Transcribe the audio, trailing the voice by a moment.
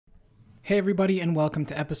Hey everybody, and welcome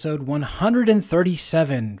to episode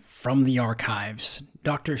 137 from the archives.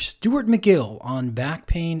 Dr. Stuart McGill on back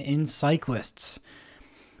pain in cyclists.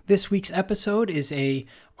 This week's episode is a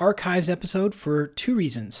archives episode for two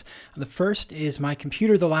reasons. The first is my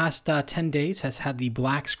computer the last 10 days has had the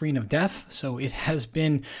black screen of death, so it has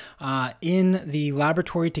been in the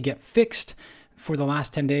laboratory to get fixed for the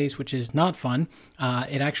last 10 days, which is not fun.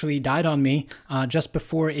 It actually died on me just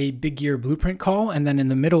before a Big Year Blueprint call, and then in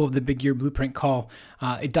the middle of the Big Year Blueprint call,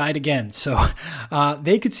 it died again. So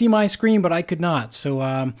they could see my screen, but I could not.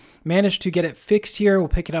 So managed to get it fixed here. We'll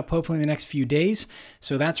pick it up hopefully in the next few days.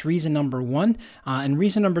 So that's reason number one. And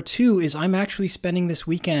reason number two is I'm actually spending this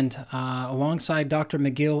weekend alongside Dr.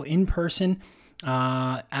 McGill in person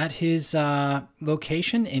at his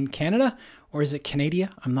location in Canada. Or is it Canada?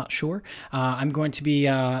 I'm not sure. I'm going to be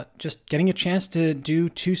just getting a chance to do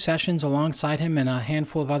two sessions alongside him and a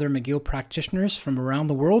handful of other McGill practitioners from around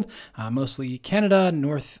the world, mostly Canada,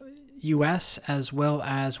 North US, as well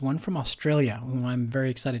as one from Australia, whom I'm very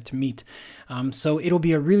excited to meet. So it'll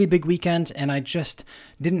be a really big weekend, and I just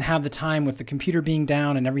didn't have the time with the computer being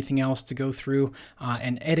down and everything else to go through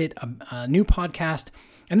and edit a new podcast.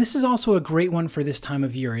 And this is also a great one for this time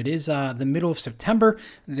of year. It is the middle of September.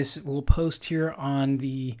 This will post here on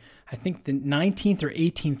the 19th or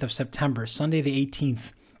 18th of September, Sunday the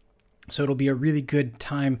 18th. So it'll be a really good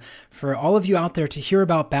time for all of you out there to hear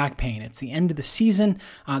about back pain. It's the end of the season.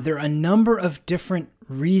 There are a number of different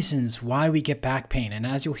reasons why we get back pain. And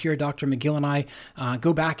as you'll hear Dr. McGill and I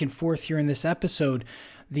go back and forth here in this episode,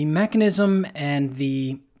 the mechanism and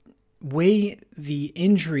the way the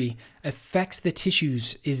injury affects the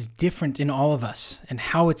tissues is different in all of us and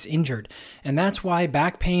how it's injured. And that's why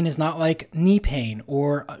back pain is not like knee pain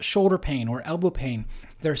or shoulder pain or elbow pain.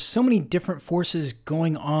 There's so many different forces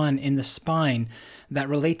going on in the spine that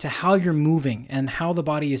relate to how you're moving and how the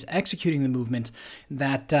body is executing the movement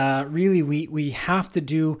that really we have to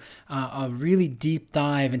do a really deep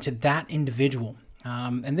dive into that individual.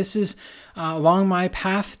 And this is along my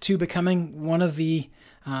path to becoming one of the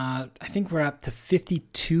I think we're up to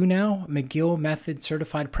 52 now McGill method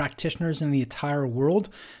certified practitioners in the entire world.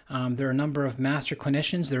 There are a number of master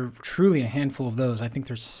clinicians. There are truly a handful of those. I think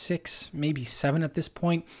there's 6, maybe 7 at this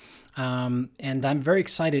point. And I'm very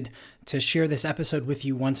excited to share this episode with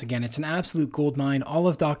you once again. It's an absolute goldmine. All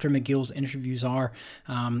of Dr. McGill's interviews are,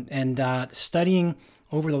 and studying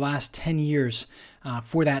over the last 10 years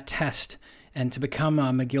for that test. And to become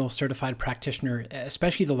a McGill certified practitioner,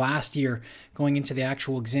 especially the last year going into the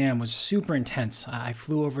actual exam, was super intense. I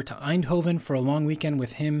flew over to Eindhoven for a long weekend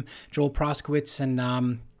with him, Joel Proskowitz,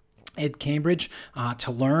 and Ed Cambridge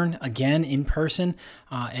to learn again in person.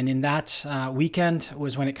 And in that weekend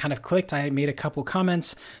was when it kind of clicked. I made a couple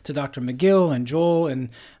comments to Dr. McGill and Joel and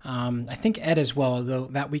I think Ed as well, although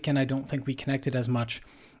that weekend I don't think we connected as much.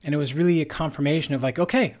 And it was really a confirmation of like,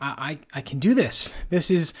 okay, I can do this.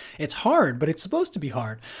 It's hard, but it's supposed to be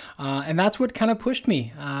hard. And that's what kind of pushed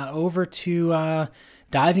me over to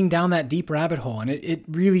diving down that deep rabbit hole. And it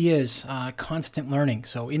really is constant learning.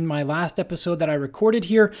 So in my last episode that I recorded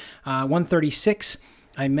here, 136,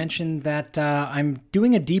 I mentioned that I'm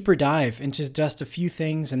doing a deeper dive into just a few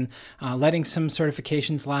things and letting some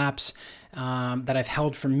certifications lapse that I've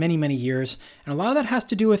held for many, many years. And a lot of that has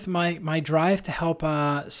to do with my drive to help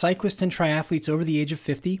cyclists and triathletes over the age of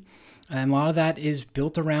 50. And a lot of that is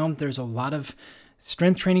built around, there's a lot of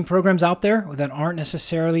strength training programs out there that aren't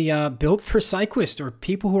necessarily built for cyclists or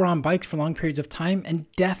people who are on bikes for long periods of time,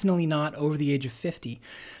 and definitely not over the age of 50.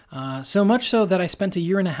 So much so that I spent 1.5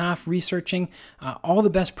 years researching all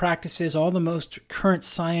the best practices, all the most current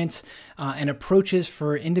science and approaches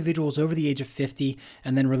for individuals over the age of 50,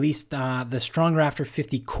 and then released the Stronger After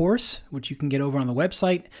 50 course, which you can get over on the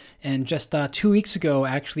website. And just 2 weeks ago,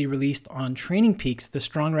 actually released on Training Peaks, the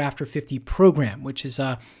Stronger After 50 program, which is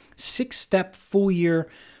a 6-step full year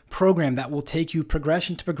program that will take you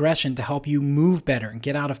progression to progression to help you move better and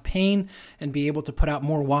get out of pain and be able to put out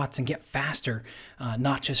more watts and get faster,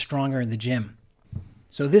 not just stronger in the gym.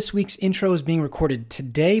 So this week's intro is being recorded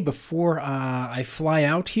today before I fly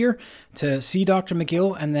out here to see Dr.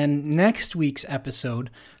 McGill, and then next week's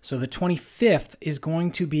episode, so the 25th, is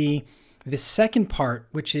going to be the second part,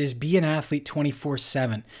 which is Be an Athlete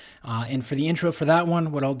 24/7. And for the intro for that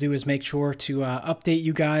one, what I'll do is make sure to update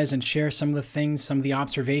you guys and share some of the things, some of the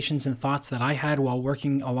observations and thoughts that I had while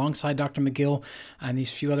working alongside Dr. McGill and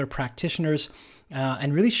these few other practitioners,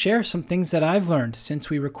 and really share some things that I've learned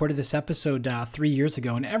since we recorded this episode 3 years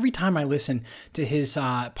ago. And every time I listen to his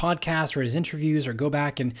podcast or his interviews or go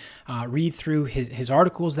back and read through his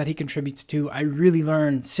articles that he contributes to, I really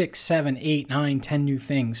learn 6, 7, 8, 9, 10 new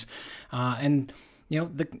things. And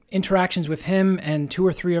the interactions with him and 2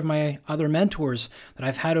 or 3 of my other mentors that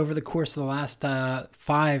I've had over the course of the last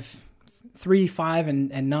 3, 5,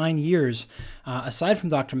 and 9 years, aside from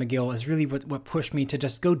Dr. McGill, is really what pushed me to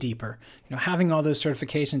just go deeper. Having all those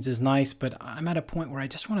certifications is nice, but I'm at a point where I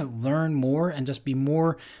just want to learn more and just be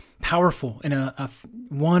more powerful in a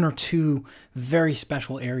 1 or 2 very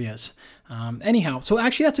special areas. So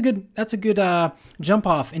actually that's a good jump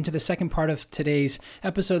off into the second part of today's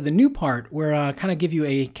episode, the new part, where I kind of give you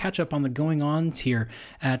a catch up on the going ons here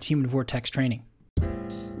at Human Vortex Training.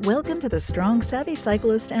 Welcome to the Strong Savvy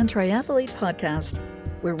Cyclist and Triathlete podcast,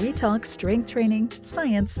 where we talk strength training,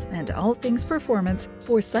 science, and all things performance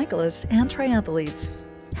for cyclists and triathletes,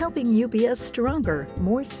 helping you be a stronger,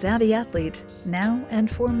 more savvy athlete now and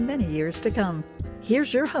for many years to come.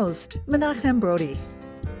 Here's your host, Menachem Brody.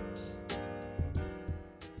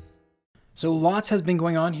 So lots has been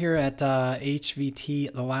going on here at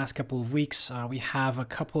HVT the last couple of weeks. We have a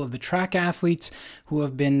couple of the track athletes who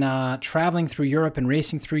have been traveling through Europe and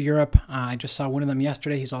racing through Europe. I just saw one of them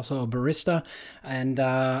yesterday. He's also a barista. And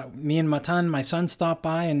me and Matan, my son, stopped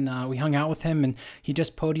by and we hung out with him. And he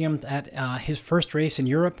just podiumed at his first race in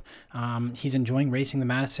Europe. He's enjoying racing the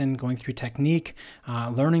Madison, going through technique,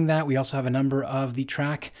 learning that. We also have a number of the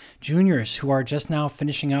track juniors who are just now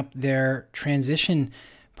finishing up their transition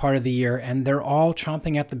part of the year, and they're all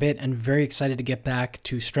chomping at the bit and very excited to get back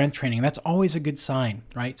to strength training. And that's always a good sign,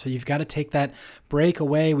 right? So you've got to take that break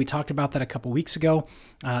away. We talked about that a couple weeks ago,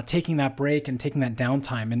 taking that break and taking that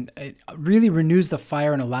downtime, and it really renews the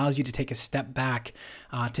fire and allows you to take a step back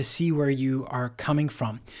to see where you are coming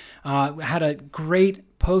from. I had a great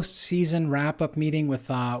post-season wrap-up meeting with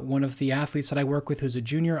one of the athletes that I work with who's a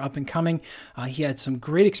junior up and coming. He had some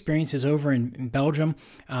great experiences over in Belgium,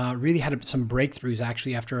 really had some breakthroughs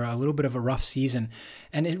actually after a little bit of a rough season.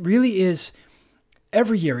 And it really is,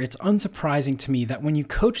 every year, it's unsurprising to me that when you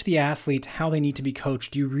coach the athlete how they need to be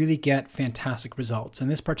coached, you really get fantastic results. And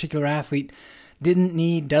this particular athlete doesn't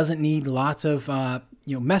need lots of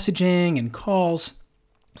messaging and calls.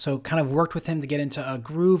 So kind of worked with him to get into a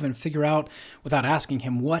groove and figure out, without asking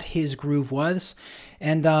him, what his groove was.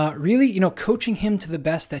 And really, coaching him to the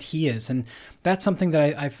best that he is. And that's something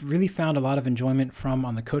that I've really found a lot of enjoyment from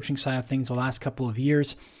on the coaching side of things the last couple of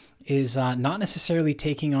years, is not necessarily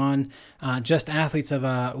taking on just athletes of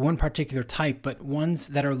one particular type, but ones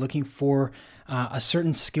that are looking for a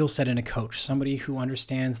certain skill set in a coach, somebody who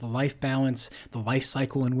understands the life balance, the life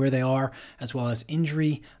cycle and where they are, as well as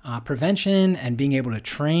injury prevention and being able to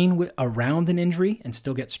train around an injury and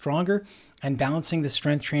still get stronger, and balancing the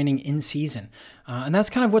strength training in season. And that's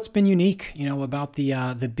kind of what's been unique, about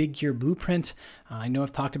the Big Gear Blueprint. I know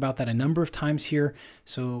I've talked about that a number of times here.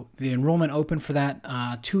 So the enrollment opened for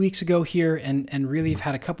that 2 weeks ago here, and really have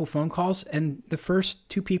had a couple phone calls, and the first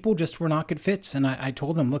 2 people just were not good fits. And I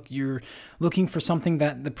told them, look, you're looking for something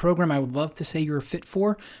that the program I would love to say you're a fit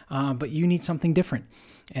for, but you need something different.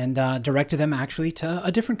 And directed them actually to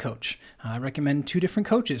a different coach. I recommend 2 different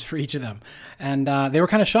coaches for each of them. And they were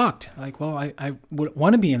kind of shocked. Like, well, I would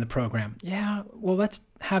want to be in the program. Yeah, well, let's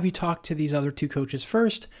have you talk to these other 2 coaches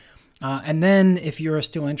first. And then if you're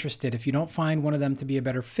still interested, if you don't find one of them to be a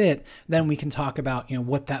better fit, then we can talk about,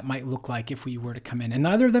 what that might look like if we were to come in. And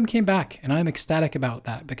neither of them came back. And I'm ecstatic about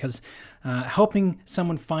that, because helping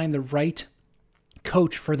someone find the right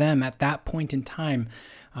coach for them at that point in time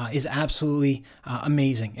is absolutely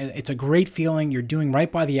amazing. It's a great feeling. You're doing right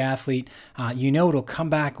by the athlete. It'll come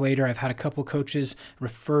back later. I've had a couple coaches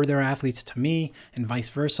refer their athletes to me and vice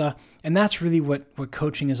versa. And that's really what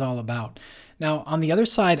coaching is all about. Now, on the other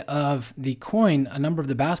side of the coin, a number of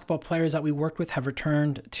the basketball players that we worked with have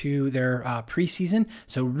returned to their preseason.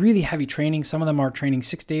 So really heavy training. Some of them are training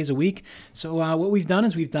 6 days a week. So what we've done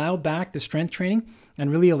is we've dialed back the strength training and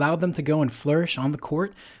really allowed them to go and flourish on the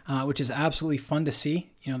court, which is absolutely fun to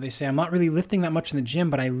see. They say, I'm not really lifting that much in the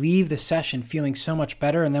gym, but I leave the session feeling so much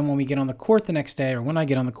better. And then when we get on the court the next day, or when I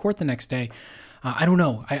get on the court the next day, I don't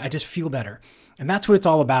know, I just feel better. And that's what it's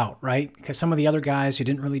all about, right? Because some of the other guys who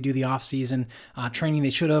didn't really do the off-season training they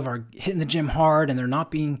should have are hitting the gym hard, and they're not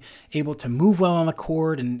being able to move well on the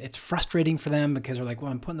court, and it's frustrating for them because they're like, well,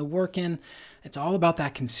 I'm putting the work in. It's all about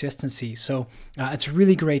that consistency. So it's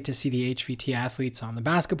really great to see the HVT athletes on the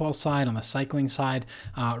basketball side, on the cycling side,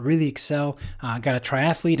 really excel. Got a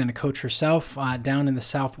triathlete and a coach herself down in the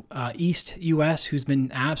southeast U.S. who's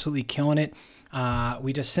been absolutely killing it.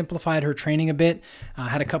 We just simplified her training a bit,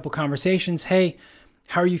 had a couple conversations. Hey,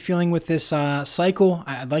 how are you feeling with this cycle?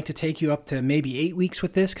 I'd like to take you up to maybe 8 weeks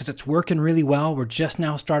with this because it's working really well. We're just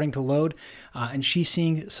now starting to load. And she's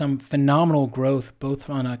seeing some phenomenal growth, both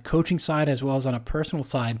on a coaching side as well as on a personal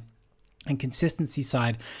side. and consistency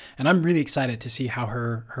side. And I'm really excited to see how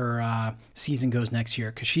her season goes next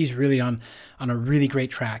year, because she's really on a really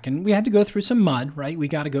great track. And we had to go through some mud, right? We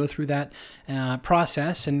got to go through that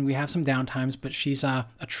process, and we have some downtimes, but she's a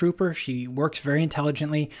trooper. She works very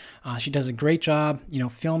intelligently. She does a great job,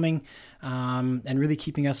 filming and really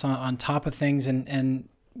keeping us on top of things. And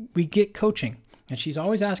we get coaching. And she's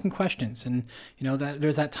always asking questions, and that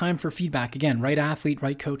there's that time for feedback. Again, right athlete,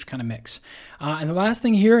 right coach kind of mix. And the last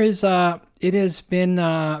thing here is it has been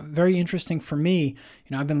very interesting for me.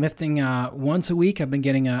 I've been lifting once a week. I've been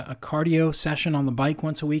getting a cardio session on the bike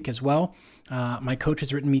once a week as well. My coach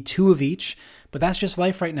has written me 2 of each, but that's just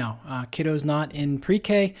life right now. Kiddo's not in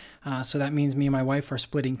pre-K, so that means me and my wife are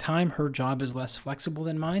splitting time. Her job is less flexible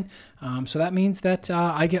than mine, so that means that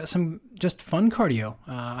I get some just fun cardio.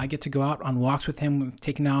 I get to go out on walks with him,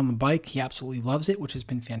 taking out on the bike. He absolutely loves it, which has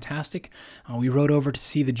been fantastic. We rode over to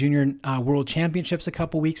see the Junior World Championships a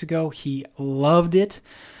couple weeks ago. He loved it.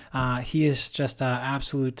 He is just an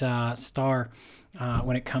absolute star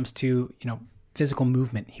when it comes to, physical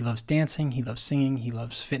movement. He loves dancing, he loves singing, he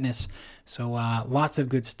loves fitness. So lots of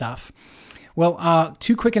good stuff. Well,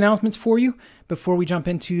 2 quick announcements for you before we jump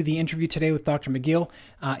into the interview today with Dr. McGill.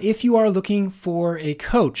 If you are looking for a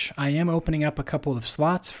coach, I am opening up a couple of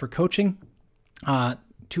slots for coaching.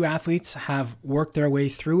 2 athletes have worked their way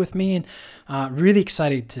through with me, and really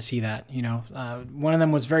excited to see that. One of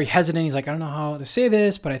them was very hesitant. He's like, I don't know how to say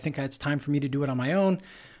this, but I think it's time for me to do it on my own.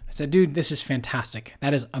 I said, dude, this is fantastic.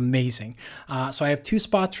 That is amazing. So I have 2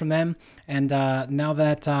 spots from them. And now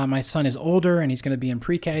that my son is older and he's going to be in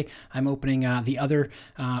pre-K, I'm opening the other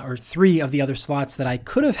or 3 of the other slots that I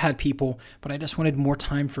could have had people, but I just wanted more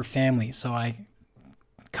time for family. So I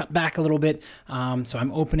cut back a little bit. So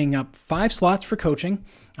I'm opening up 5 slots for coaching,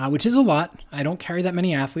 which is a lot. I don't carry that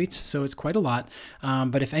many athletes, so it's quite a lot.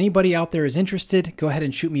 But if anybody out there is interested, go ahead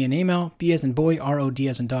and shoot me an email, B as in boy, ROD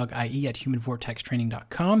as in dog, IE at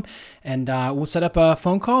humanvortextraining.com. And we'll set up a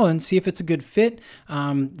phone call and see if it's a good fit.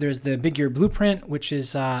 There's the Big Gear Blueprint, which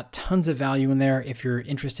is tons of value in there if you're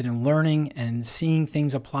interested in learning and seeing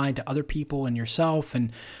things applied to other people and yourself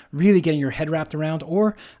and really getting your head wrapped around,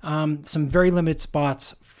 or some very limited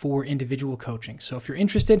spots for individual coaching. So if you're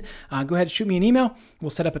interested, go ahead and shoot me an email. We'll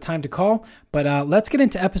set up a time to call. But let's get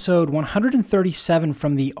into episode 137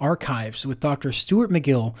 from the archives with Dr. Stuart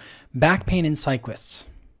McGill, Back Pain in Cyclists.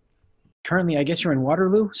 Currently, I guess you're in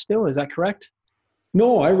Waterloo still, is that correct?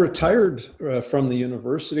 No, I retired from the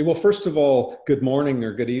university. Well, first of all, good morning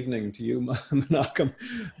or good evening to you, Malcolm.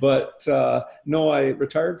 But no, I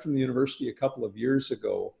retired from the university a couple of years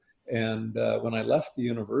ago. And when I left the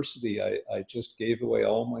university, I just gave away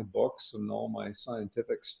all my books and all my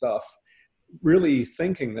scientific stuff, really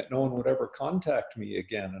thinking that no one would ever contact me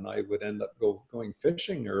again, and I would end up going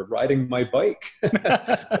fishing or riding my bike.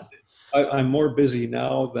 I'm more busy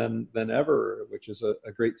now than ever, which is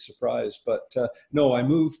a great surprise. But no, I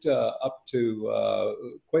moved up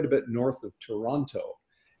to quite a bit north of Toronto,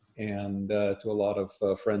 and to a lot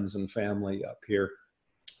of friends and family up here,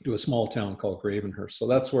 to a small town called Gravenhurst. So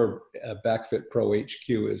that's where BackFit Pro HQ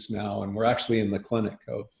is now, and we're actually in the clinic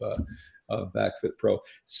of BackFit Pro.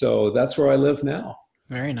 So that's where I live now.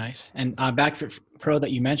 Very nice. And BackFit Pro that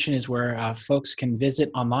you mentioned is where folks can visit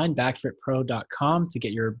online, backfitpro.com, to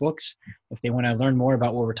get your books if they want to learn more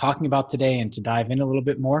about what we're talking about today and to dive in a little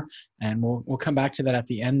bit more. And we'll come back to that at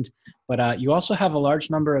the end. But you also have a large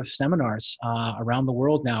number of seminars around the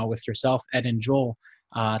world now with yourself, Ed and Joel,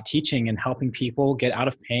 teaching and helping people get out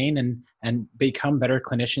of pain and become better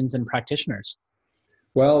clinicians and practitioners.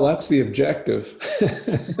 Well, that's the objective.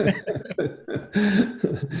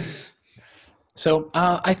 So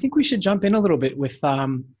I think we should jump in a little bit with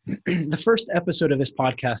the first episode of this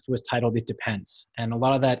podcast was titled It Depends. And a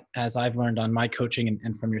lot of that, as I've learned on my coaching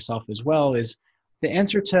and from yourself as well, is the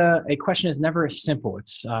answer to a question is never simple.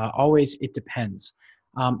 It's always, it depends.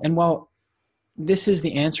 And while this is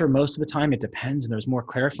the answer most of the time, it depends, and there's more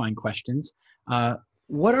clarifying questions.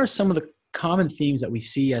 What are some of the common themes that we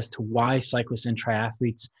see as to why cyclists and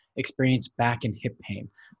triathletes experience back and hip pain?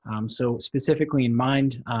 So specifically in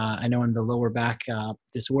mind, I know in the lower back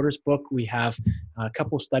disorders book, we have a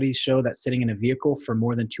couple studies show that sitting in a vehicle for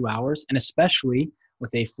more than 2 hours, and especially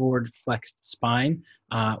with a forward flexed spine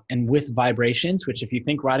and with vibrations, which if you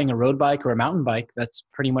think riding a road bike or a mountain bike, that's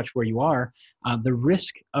pretty much where you are, the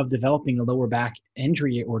risk of developing a lower back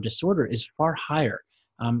injury or disorder is far higher.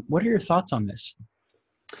 What are your thoughts on this?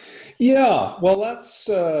 Yeah, well, that's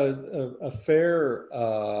a fair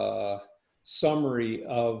summary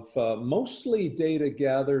of mostly data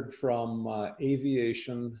gathered from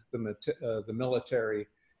aviation, the military,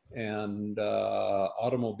 and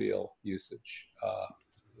automobile usage.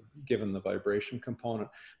 given the vibration component.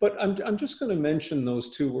 But I'm just going to mention those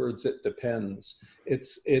two words, it depends.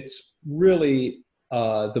 It's really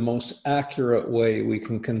the most accurate way we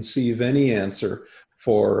can conceive any answer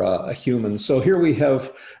for a human. So here we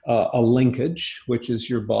have a linkage, which is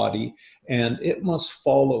your body, and it must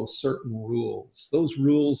follow certain rules. Those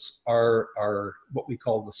rules are what we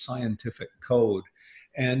call the scientific code.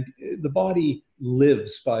 And the body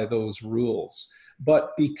lives by those rules.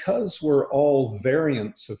 But because we're all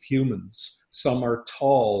variants of humans, some are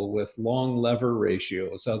tall with long lever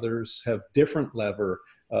ratios, others have different lever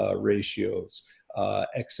ratios,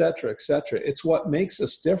 et cetera, et cetera. It's what makes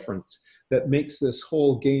us different that makes this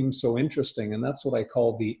whole game so interesting. And that's what I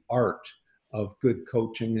call the art of good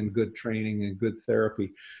coaching and good training and good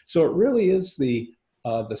therapy. So it really is the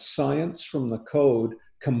science from the code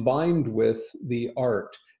combined with the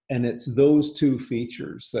art. And it's those two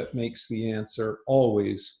features that makes the answer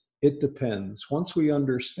always, it depends. Once we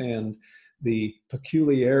understand the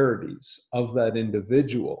peculiarities of that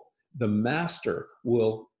individual, the master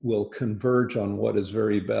will converge on what is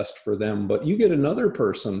very best for them. But you get another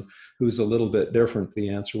person who's a little bit different, the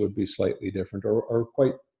answer would be slightly different or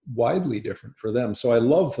quite widely different for them. So I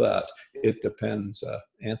love that it depends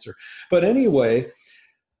answer. But anyway,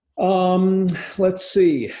 let's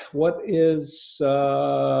see, what is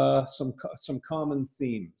some common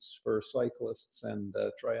themes for cyclists and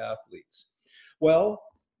triathletes? Well,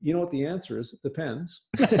 you know what the answer is, it depends.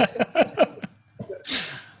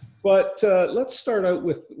 But let's start out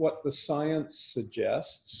with what the science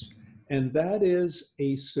suggests, and that is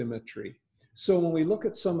asymmetry. So when we look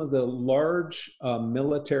at some of the large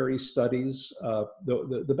military studies,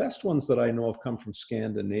 the best ones that I know of come from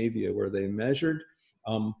Scandinavia, where they measured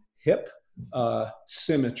hip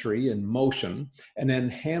symmetry and motion, and then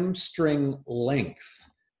hamstring length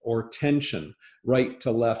or tension, right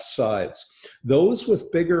to left sides. Those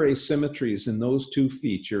with bigger asymmetries in those two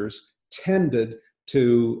features tended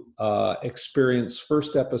to experience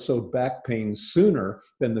first episode back pain sooner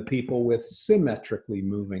than the people with symmetrically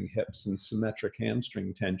moving hips and symmetric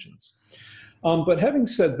hamstring tensions. But having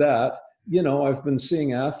said that, you know, I've been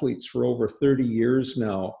seeing athletes for over 30 years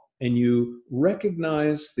now, and you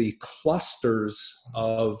recognize the clusters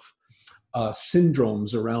of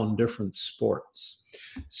syndromes around different sports.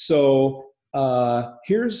 So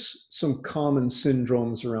here's some common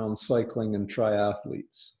syndromes around cycling and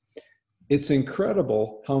triathletes. It's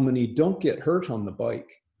incredible how many don't get hurt on the bike.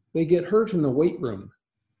 They get hurt in the weight room,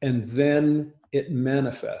 and then it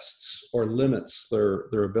manifests or limits their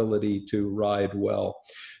ability to ride well.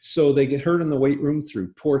 So they get hurt in the weight room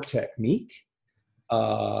through poor technique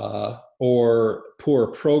or poor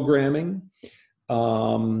programming.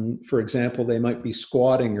 For example, they might be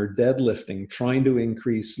squatting or deadlifting, trying to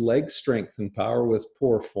increase leg strength and power with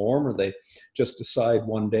poor form, or they just decide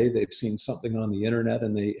one day they've seen something on the internet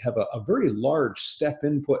and they have a very large step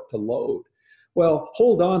input to load. Well,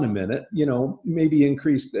 hold on a minute, you know, maybe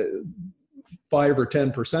increase 5 or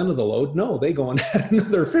 10% of the load. No, they go and add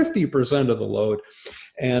another 50% of the load.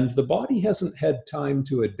 And the body hasn't had time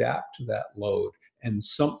to adapt to that load, and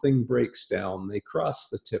something breaks down. They cross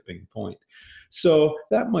the tipping point. So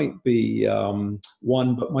that might be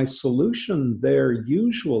one, but my solution there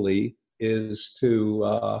usually is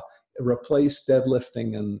to replace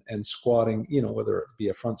deadlifting and squatting, you know, whether it be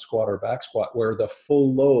a front squat or back squat, where the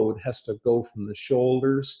full load has to go from the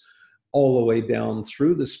shoulders all the way down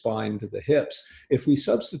through the spine to the hips. If we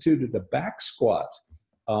substituted a back squat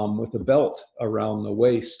with a belt around the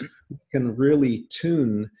waist, we can really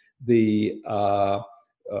tune the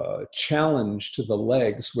challenge to the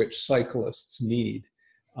legs, which cyclists need.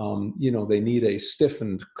 You know, they need a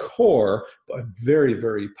stiffened core, but very,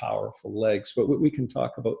 very powerful legs. But we can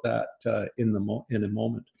talk about that in a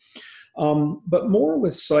moment. But more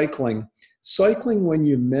with cycling. Cycling, when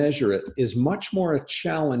you measure it, is much more a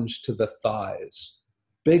challenge to the thighs.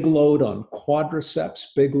 Big load on quadriceps,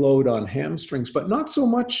 big load on hamstrings, but not so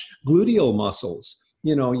much gluteal muscles.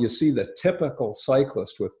 You know, you see the typical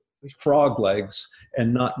cyclist with frog legs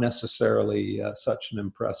and not necessarily such an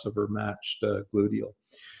impressive or matched gluteal.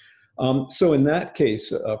 So in that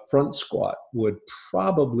case, a front squat would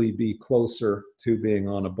probably be closer to being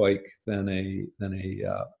on a bike than a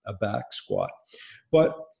back squat.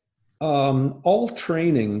 But all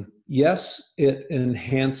training, yes, it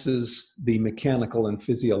enhances the mechanical and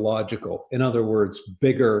physiological. In other words,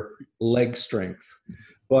 bigger leg strength.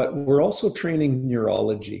 But we're also training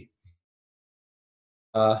neurology.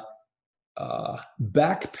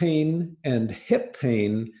 Back pain and hip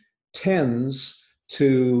pain tends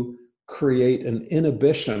to create an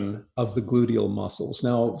inhibition of the gluteal muscles.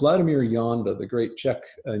 Now, Vladimir Janda, the great Czech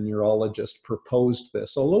neurologist, proposed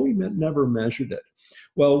this, although he never measured it.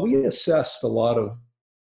 Well, we assessed a lot of,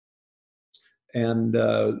 and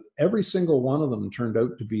every single one of them turned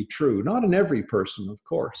out to be true. Not in every person, of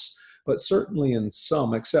course, but certainly in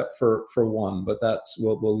some, except for one. But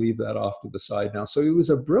we'll leave that off to the side now. So he was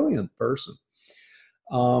a brilliant person.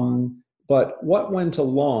 But what went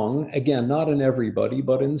along, again, not in everybody,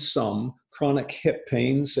 but in some, chronic hip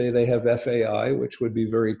pain, say they have FAI, which would be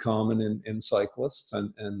very common in cyclists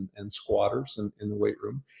and squatters in the weight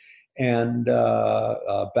room, and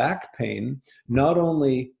back pain, not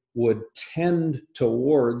only would tend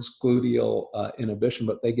towards gluteal inhibition,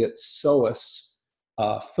 but they get psoas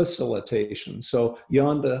facilitation. So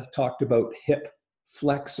Janda talked about hip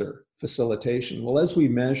flexor facilitation. Well, as we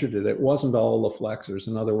measured it, it wasn't all the flexors.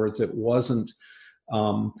 In other words, it wasn't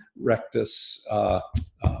rectus,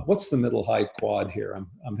 what's the middle high quad here?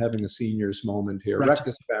 I'm having a senior's moment here.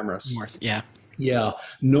 Rectus femoris. Yeah. Yeah,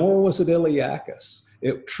 nor was it iliacus.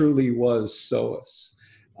 It truly was psoas.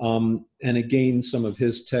 And again, some of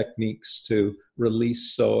his techniques to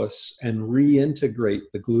release psoas and reintegrate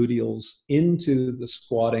the gluteals into the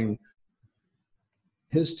squatting,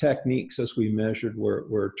 his techniques, as we measured,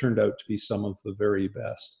 were turned out to be some of the very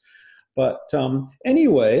best. But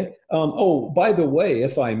anyway, oh, by the way,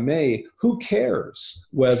 if I may, who cares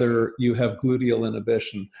whether you have gluteal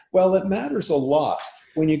inhibition? Well, it matters a lot.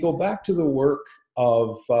 When you go back to the work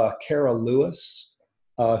of Cara Lewis,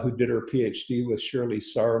 who did her PhD with Shirley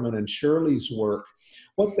Sarman, and Shirley's work,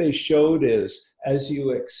 what they showed is as you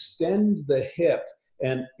extend the hip,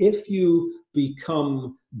 and if you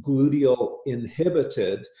become gluteal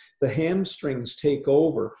inhibited, the hamstrings take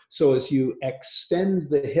over. So as you extend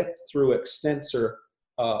the hip through extensor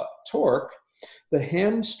torque, the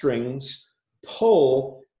hamstrings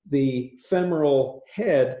pull the femoral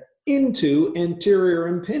head into anterior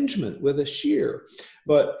impingement with a shear.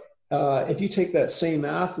 But if you take that same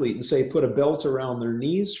athlete and say put a belt around their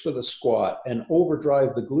knees for the squat and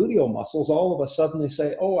overdrive the gluteal muscles, all of a sudden they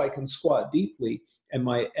say, oh, I can squat deeply and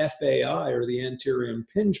my FAI, or the anterior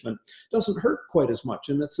impingement, doesn't hurt quite as much.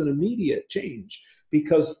 And that's an immediate change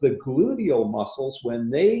because the gluteal muscles, when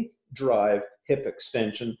they drive hip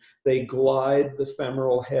extension, they glide the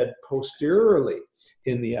femoral head posteriorly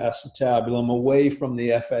in the acetabulum away from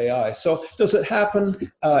the FAI. So does it happen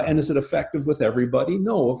and is it effective with everybody?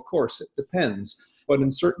 No, of course, it depends. But in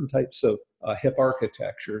certain types of hip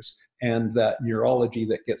architectures and that neurology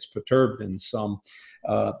that gets perturbed in some,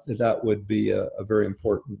 that would be a very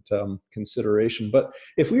important consideration. But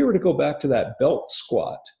if we were to go back to that belt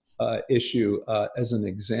squat issue as an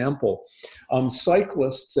example,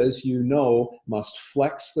 cyclists, as you know, must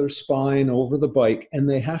flex their spine over the bike, and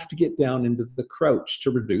they have to get down into the crouch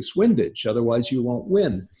to reduce windage. Otherwise, you won't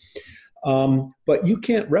win. But you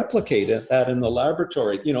can't replicate that in the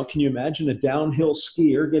laboratory. You know, can you imagine a downhill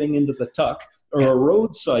skier getting into the tuck, or a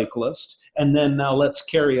road cyclist, and then now let's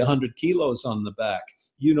carry 100 kilos on the back?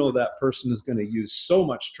 You know that person is going to use so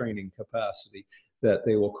much training capacity that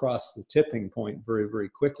they will cross the tipping point very, very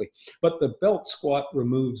quickly. But the belt squat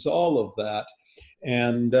removes all of that.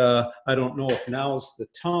 And I don't know if now's the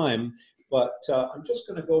time, but I'm just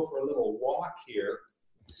going to go for a little walk here.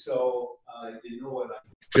 So you know what, I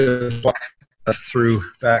just walk through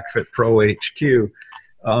BackFit Pro HQ.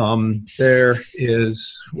 There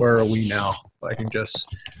is, where are we now? I can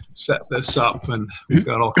just set this up, and we've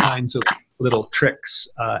got all kinds of little tricks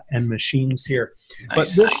and machines here.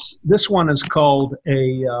 Nice. But this one is called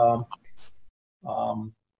a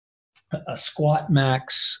Squat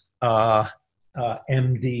Max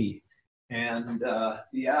MD, and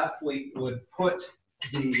the athlete would put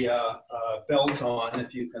the belt on,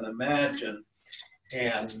 if you can imagine,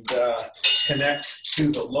 and connect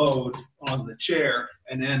to the load on the chair.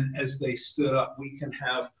 And then as they stood up, we can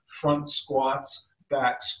have front squats,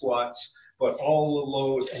 back squats, but all the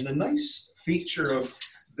load. And the nice feature of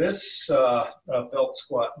this belt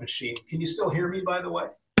squat machine, can you still hear me, by the way?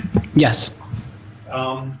 Yes.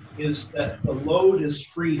 Is that the load is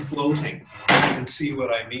free floating. You can see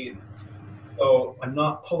what I mean. So I'm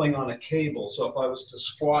not pulling on a cable. So if I was to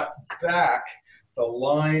squat back, the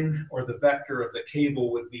line or the vector of the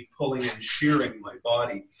cable would be pulling and shearing my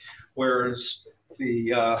body. Whereas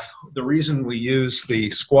the reason we use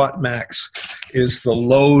the Squat Max is the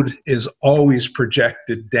load is always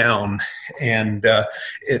projected down, and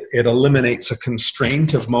it eliminates a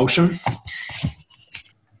constraint of motion.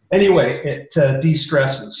 Anyway, it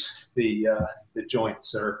de-stresses the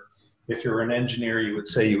joints, or if you're an engineer, you would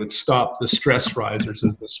say you would stop the stress risers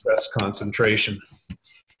of the stress concentration.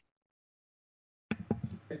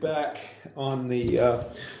 back on the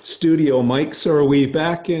studio mic. So are we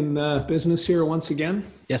back in business here once again?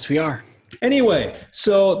 Yes, we are. Anyway,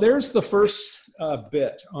 so there's the first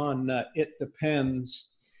bit on it depends.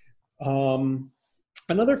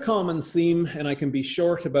 Another common theme, and I can be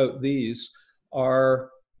short about these, are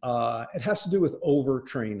it has to do with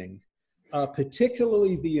overtraining.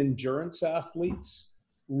 Particularly the endurance athletes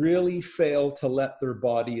really fail to let their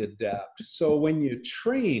body adapt. So when you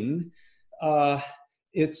train,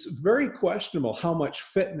 it's very questionable how much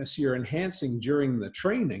fitness you're enhancing during the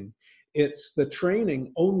training. It's the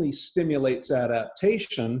training only stimulates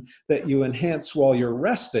adaptation that you enhance while you're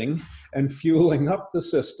resting and fueling up the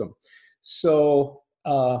system. So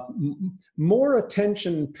more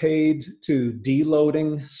attention paid to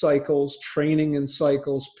deloading cycles, training in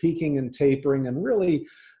cycles, peaking and tapering, and really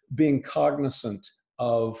being cognizant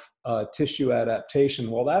of tissue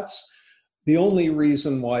adaptation. Well, that's the only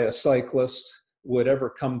reason why a cyclist would ever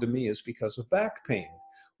come to me is because of back pain.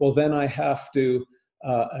 Well, then I have to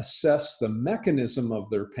assess the mechanism of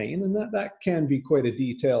their pain, and that can be quite a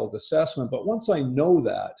detailed assessment. But once I know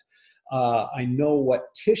that, I know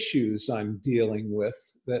what tissues I'm dealing with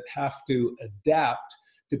that have to adapt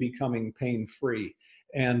to becoming pain-free.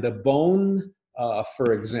 And a bone,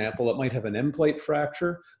 for example, it might have an end plate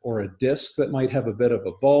fracture, or a disc that might have a bit of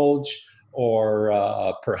a bulge,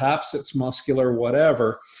 or perhaps it's muscular,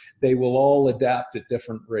 whatever. They will all adapt at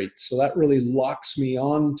different rates. So that really locks me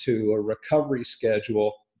onto a recovery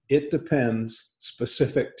schedule. It depends,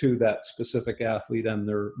 specific to that specific athlete and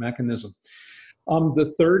their mechanism.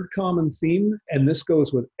 The third common theme, and this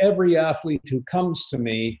goes with every athlete who comes to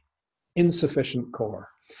me, insufficient core.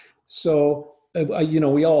 So,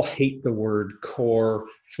 we all hate the word core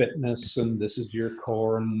fitness, and this is your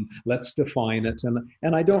core, and let's define it.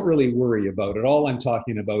 And I don't really worry about it. All I'm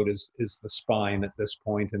talking about is the spine at this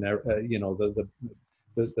point, and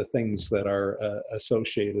the things that are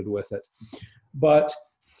associated with it. But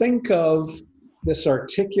think of this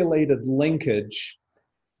articulated linkage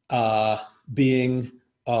being,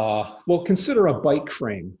 consider a bike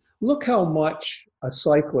frame. Look how much a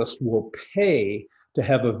cyclist will pay to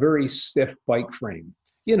have a very stiff bike frame.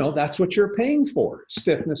 That's what you're paying for,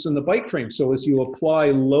 stiffness in the bike frame. So as you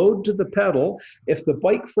apply load to the pedal, if the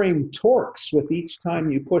bike frame torques with each time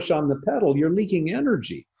you push on the pedal, you're leaking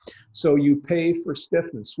energy. So you pay for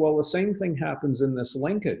stiffness. Well, the same thing happens in this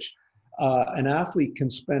linkage. An athlete can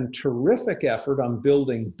spend terrific effort on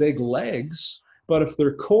building big legs, but if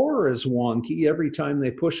their core is wonky every time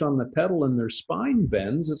they push on the pedal and their spine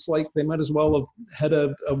bends, it's like they might as well have had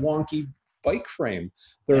a wonky bike frame.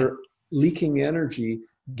 They're leaking energy,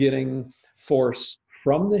 getting force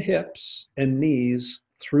from the hips and knees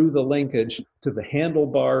through the linkage to the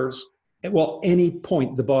handlebars. Any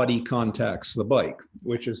point the body contacts the bike,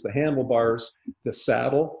 which is the handlebars, the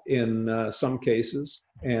saddle in some cases,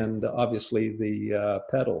 and obviously the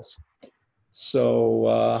pedals.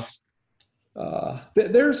 So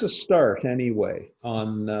there's a start anyway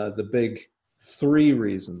on the big three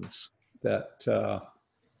reasons that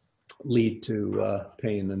lead to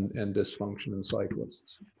pain and dysfunction in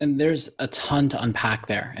cyclists. And there's a ton to unpack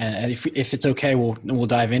there. And if it's okay, we'll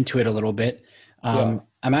dive into it a little bit.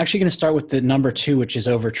 I'm actually going to start with the number 2, which is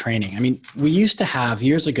overtraining. I mean, we used to have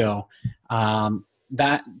years ago,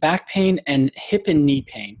 back pain and hip and knee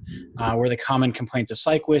pain were the common complaints of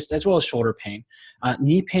cyclists, as well as shoulder pain.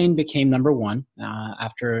 Knee pain became number 1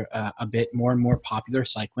 after a bit more and more popular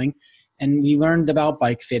cycling. And we learned about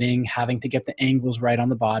bike fitting, having to get the angles right on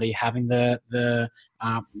the body, having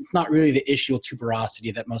it's not really the ischial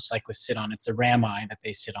tuberosity that most cyclists sit on. It's the rami that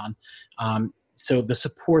they sit on. So the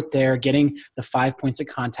support there, getting the 5 points of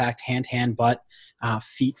contact, hand, butt,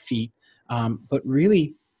 feet. But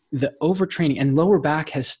really the overtraining and lower back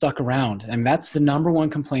has stuck around. And that's the number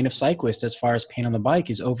 1 complaint of cyclists as far as pain on the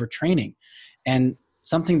bike is overtraining. And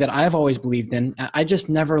something that I've always believed in, I just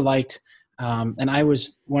never liked. And I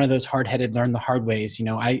was one of those hard-headed, learn the hard ways.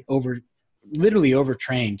 I literally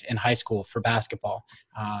overtrained in high school for basketball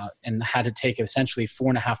and had to take essentially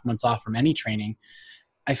 4.5 months off from any training.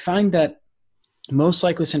 I find that most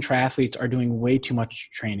cyclists and triathletes are doing way too much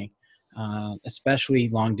training, especially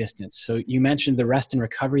long distance. So you mentioned the rest and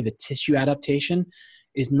recovery, the tissue adaptation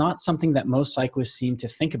is not something that most cyclists seem to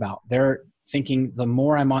think about. They're thinking the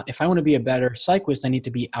more if I want to be a better cyclist, I need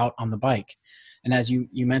to be out on the bike. And as you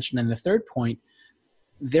mentioned in the third point,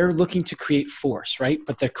 they're looking to create force, right?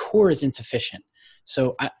 But their core is insufficient.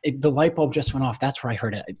 So the light bulb just went off. That's where I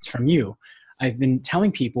heard it. It's from you. I've been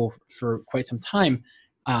telling people for quite some time,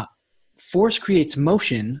 force creates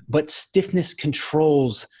motion, but stiffness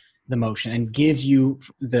controls the motion and gives you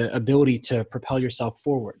the ability to propel yourself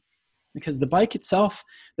forward. Because the bike itself,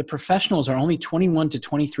 the professionals are only 21 to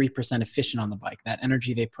 23% efficient on the bike, that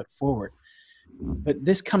energy they put forward. But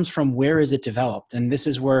this comes from, where is it developed? And this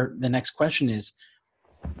is where the next question is,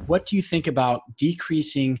 what do you think about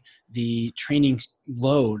decreasing the training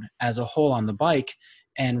load as a whole on the bike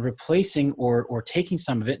and replacing or taking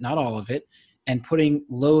some of it, not all of it, and putting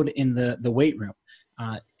load in the weight room?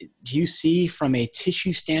 Do you see from a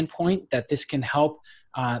tissue standpoint that this can help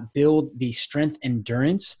build the strength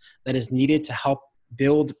endurance that is needed to help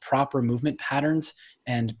build proper movement patterns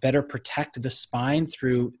and better protect the spine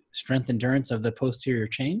through strength endurance of the posterior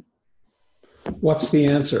chain? What's the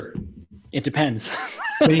answer? It depends.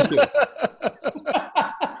 Thank you.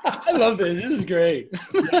 I love this. This is great.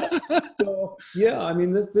 So, yeah, I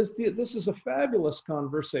mean, this is a fabulous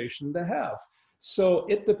conversation to have. So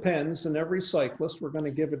it depends, and every cyclist we're going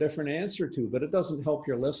to give a different answer to, but it doesn't help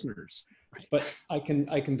your listeners. Right. But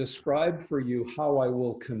I can describe for you how I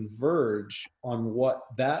will converge on what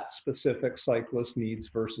that specific cyclist needs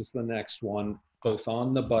versus the next one, both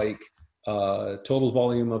on the bike, total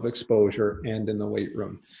volume of exposure, and in the weight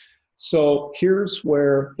room. So here's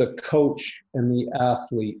where the coach and the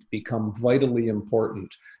athlete become vitally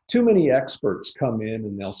important. Too many experts come in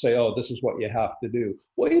and they'll say, oh, this is what you have to do.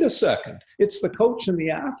 Wait a second. It's the coach and the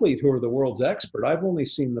athlete who are the world's expert. I've only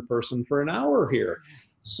seen the person for an hour here.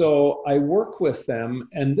 So I work with them,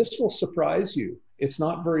 and this will surprise you. It's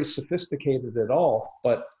not very sophisticated at all,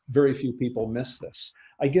 but very few people miss this.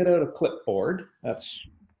 I get out a clipboard. That's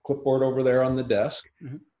clipboard over there on the desk.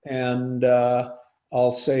 Mm-hmm. And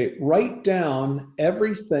I'll say, write down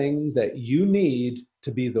everything that you need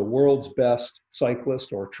to be the world's best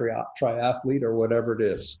cyclist or triathlete or whatever it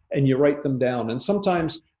is. And you write them down. And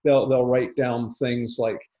sometimes they'll write down things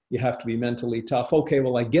like, you have to be mentally tough. Okay,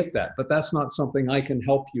 well, I get that, but that's not something I can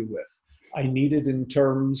help you with. I need it in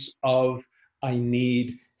terms of, I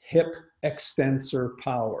need hip extensor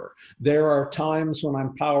power. There are times when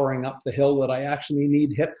I'm powering up the hill that I actually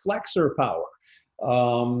need hip flexor power.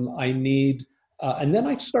 And then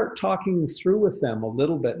I start talking through with them a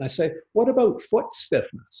little bit, and I say, what about foot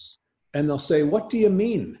stiffness? And they'll say, what do you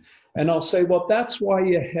mean? And I'll say, well, that's why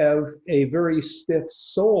you have a very stiff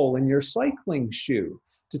sole in your cycling shoe,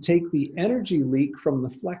 to take the energy leak from the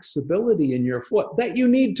flexibility in your foot that you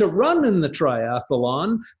need to run in the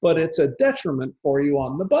triathlon, but it's a detriment for you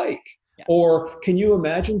on the bike. Yeah. Or can you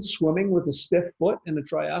imagine swimming with a stiff foot in a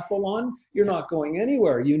triathlon? You're not going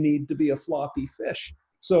anywhere. You need to be a floppy fish.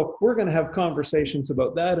 So we're going to have conversations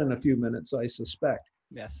about that in a few minutes, I suspect.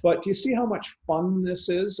 Yes. But do you see how much fun this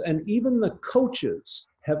is? And even the coaches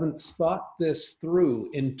haven't thought this through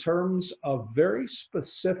in terms of very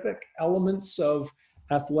specific elements of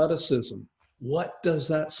athleticism. What does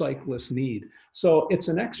that cyclist need? So it's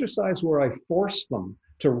an exercise where I force them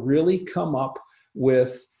to really come up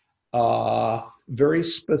with very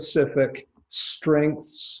specific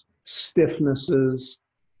strengths, stiffnesses,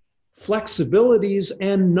 flexibilities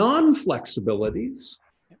and non-flexibilities,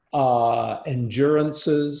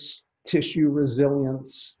 endurances, tissue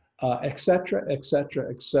resilience, et cetera, et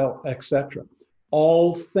cetera, et cetera.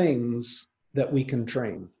 All things that we can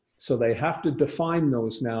train. So they have to define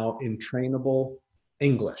those now in trainable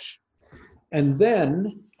English. And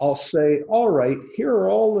then I'll say, all right, here are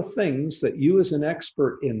all the things that you as an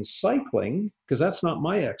expert in cycling, because that's not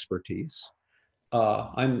my expertise.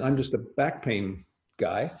 I'm just a back pain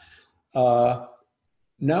guy. Now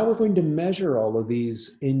we're going to measure all of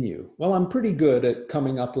these in you. Well, I'm pretty good at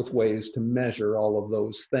coming up with ways to measure all of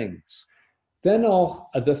those things. Then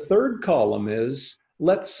the third column is,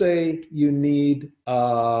 let's say you need,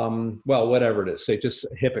 well, whatever it is, say just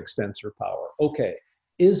hip extensor power. Okay,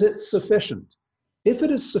 is it sufficient? If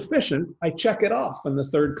it is sufficient, I check it off in the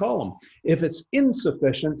third column. If it's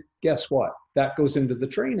insufficient, guess what? That goes into the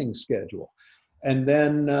training schedule. And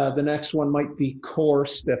then the next one might be core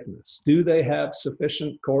stiffness. Do they have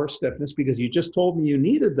sufficient core stiffness? Because you just told me you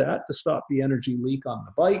needed that to stop the energy leak on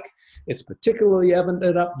the bike. It's particularly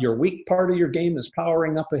evident up. Your weak part of your game is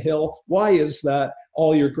powering up a hill. Why is that?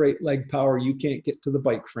 All your great leg power, you can't get to the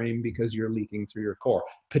bike frame because you're leaking through your core,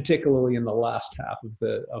 particularly in the last half of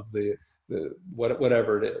the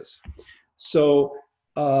whatever it is. So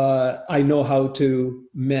I know how to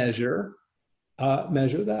measure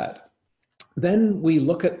that. Then we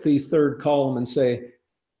look at the third column and say,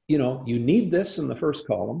 you know, you need this in the first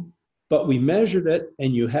column, but we measured it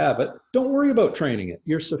and you have it. Don't worry about training it.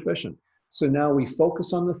 You're sufficient. So now we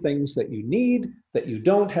focus on the things that you need, that you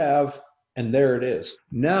don't have, and there it is.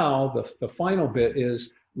 Now the final bit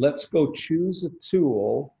is, let's go choose a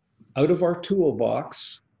tool out of our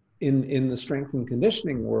toolbox in the strength and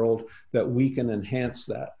conditioning world that we can enhance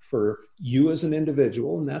that for you as an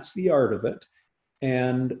individual, and that's the art of it,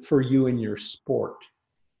 and for you in your sport.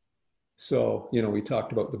 So, we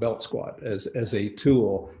talked about the belt squat as a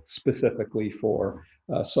tool specifically for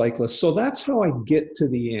cyclists. So that's how I get to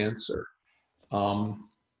the answer.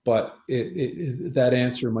 But that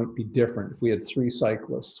answer might be different. If we had 3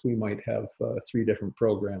 cyclists, we might have 3 different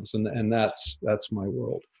programs, and that's my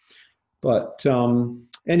world. But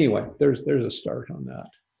anyway, there's a start on that.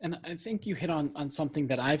 And I think you hit on something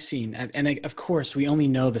that I've seen. And of course, we only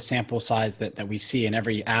know the sample size that we see, and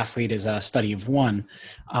every athlete is a study of one.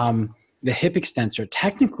 The hip extensor,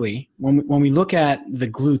 technically, when we look at the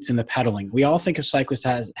glutes in the pedaling, we all think of cyclists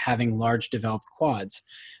as having large developed quads.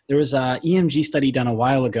 There was an EMG study done a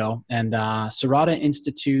while ago, and Serrata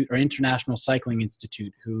Institute, or International Cycling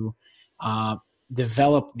Institute, who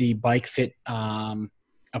developed the bike fit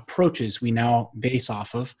approaches we now base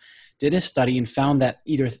off of, did a study and found that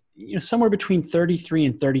either somewhere between 33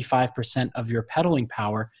 and 35% of your pedaling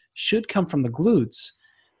power should come from the glutes,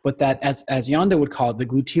 but that as Yanda would call it, the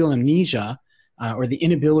gluteal amnesia, or the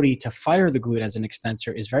inability to fire the glute as an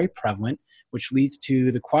extensor, is very prevalent, which leads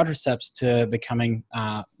to the quadriceps to becoming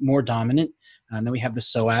more dominant. And then we have the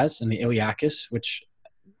psoas and the iliacus, which,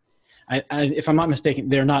 if I'm not mistaken,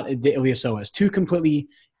 they're not the iliopsoas, 2 completely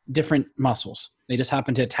different muscles. They just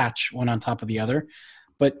happen to attach one on top of the other.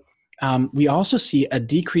 But we also see a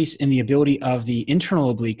decrease in the ability of the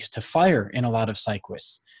internal obliques to fire in a lot of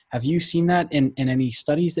cyclists. Have you seen that in any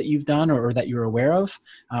studies that you've done or that you're aware of?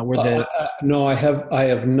 No, I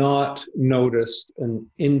have not noticed an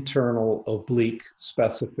internal oblique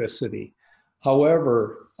specificity.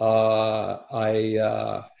 However,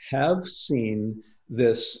 I have seen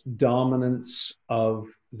this dominance of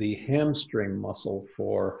the hamstring muscle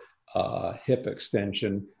for hip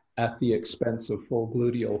extension at the expense of full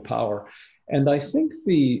gluteal power. And I think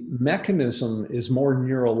the mechanism is more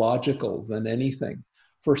neurological than anything.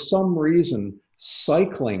 For some reason,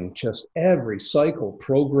 cycling, just every cycle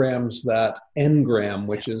programs that engram,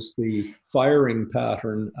 which is the firing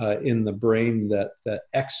pattern in the brain that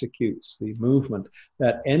executes the movement.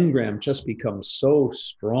 That engram just becomes so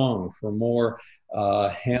strong for more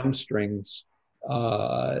hamstrings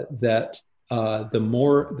that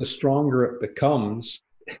the stronger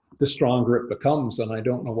it becomes, and I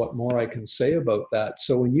don't know what more I can say about that.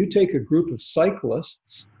 So when you take a group of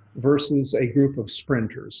cyclists versus a group of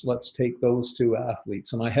sprinters, let's take those 2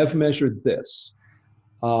 athletes, and I have measured this.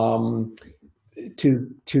 To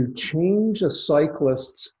change a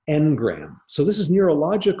cyclist's engram, so this is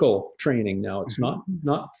neurological training now, it's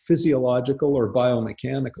not physiological or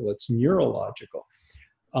biomechanical, it's neurological.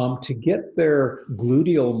 To get their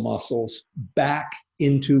gluteal muscles back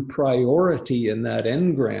into priority in that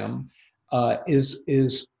engram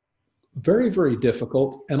is very, very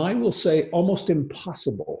difficult, and I will say almost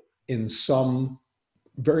impossible in some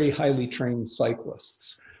very highly trained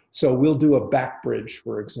cyclists. So we'll do a back bridge,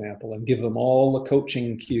 for example, and give them all the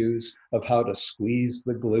coaching cues of how to squeeze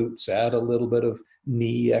the glutes, add a little bit of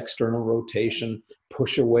knee external rotation,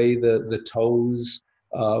 push away the toes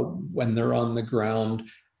when they're on the ground,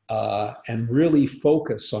 and really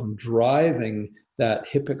focus on driving that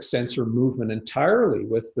hip extensor movement entirely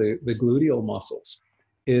with the gluteal muscles.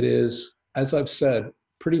 It is, as I've said,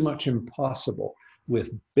 pretty much impossible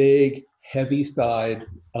with big, heavy-thighed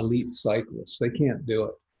elite cyclists. They can't do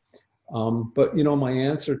it. But my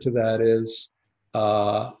answer to that is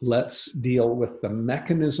let's deal with the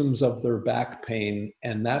mechanisms of their back pain,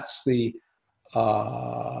 and that's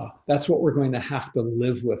what we're going to have to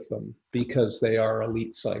live with them because they are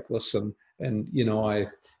elite cyclists. And I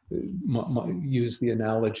use the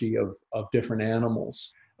analogy of different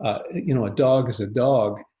animals. A dog is a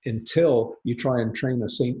dog until you try and train a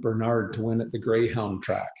Saint Bernard to win at the greyhound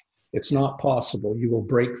track. It's not possible. You will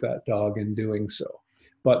break that dog in doing so.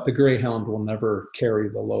 But the greyhound will never carry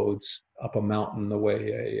the loads up a mountain the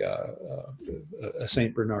way a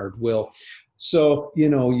Saint Bernard will. So,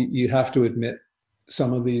 you have to admit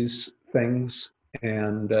some of these things,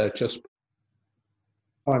 and just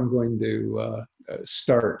I'm going to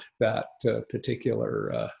start that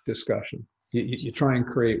particular discussion. You try and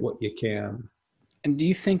create what you can. And do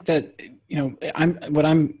you think that, what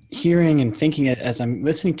I'm hearing and thinking as I'm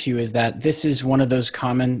listening to you is that this is one of those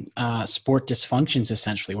common sport dysfunctions,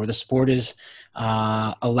 essentially, where the sport is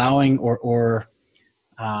allowing or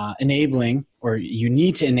enabling, or you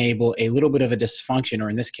need to enable a little bit of a dysfunction,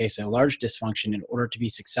 or in this case, a large dysfunction in order to be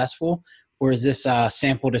successful? Or is this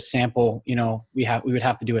sample to sample, we would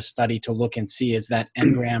have to do a study to look and see, is that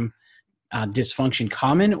engram dysfunction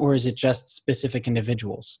common, or is it just specific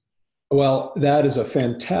individuals? Well, that is a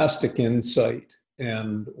fantastic insight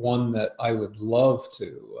and one that I would love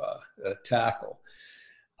to tackle.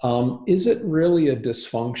 Is it really a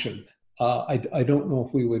dysfunction? I don't know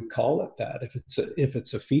if we would call it that. If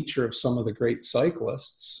it's a feature of some of the great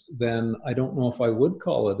cyclists, then I don't know if I would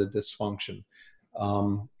call it a dysfunction.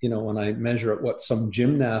 When I measure at what some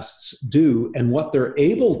gymnasts do and what they're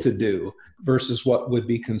able to do versus what would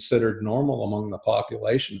be considered normal among the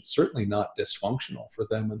population, it's certainly not dysfunctional for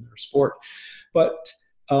them in their sport. But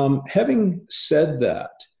having said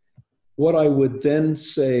that, what I would then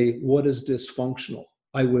say, what is dysfunctional?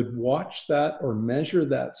 I would watch that or measure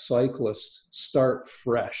that cyclist start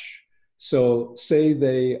fresh. So say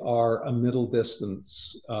they are a middle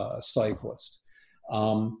distance cyclist.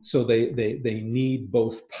 So they need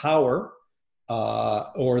both power,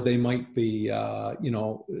 or they might be,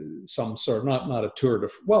 some sort of, not a Tour de,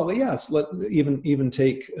 well, yes, even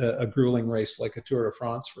take a grueling race like a Tour de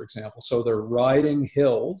France, for example. So they're riding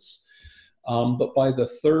hills, but by the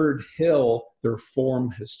third hill, their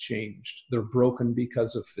form has changed. They're broken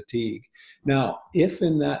because of fatigue. Now, if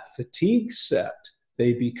in that fatigue set,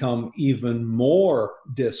 they become even more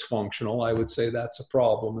dysfunctional, I would say that's a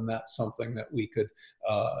problem, and that's something that we could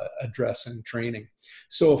address in training.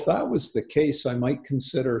 So if that was the case, I might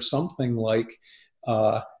consider something like,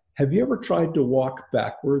 have you ever tried to walk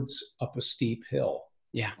backwards up a steep hill?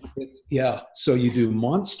 Yeah. Yeah. So you do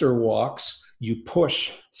monster walks, you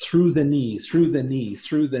push through the knee, through the knee,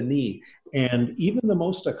 through the knee. And even the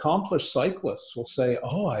most accomplished cyclists will say,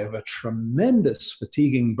 oh, I have a tremendous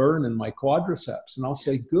fatiguing burn in my quadriceps. And I'll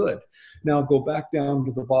say, good. Now go back down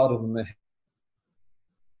to the bottom of the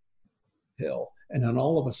hill. And then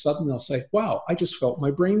all of a sudden they'll say, wow, I just felt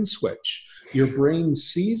my brain switch. Your brain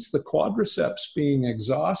sees the quadriceps being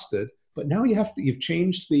exhausted, but now you've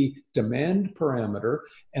changed the demand parameter,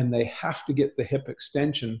 and they have to get the hip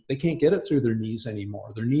extension. They can't get it through their knees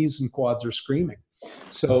anymore. Their knees and quads are screaming.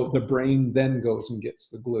 So the brain then goes and gets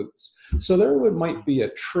the glutes. So might be a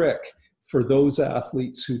trick for those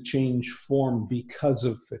athletes who change form because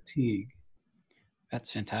of fatigue.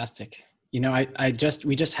 That's fantastic.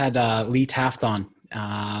 We just had Lee Taft on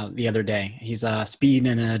the other day. He's a speed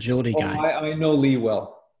and an agility guy. I know Lee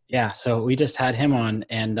well. Yeah, so we just had him on,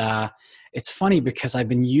 and it's funny because I've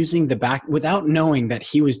been using the back, without knowing that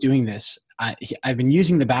he was doing this, I've been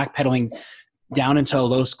using the back pedaling down into a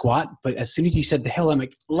low squat, but as soon as you said the hill, I'm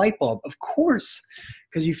like, light bulb, of course,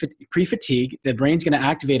 because you pre-fatigue, the brain's going to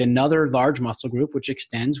activate another large muscle group, which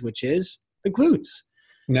extends, which is the glutes.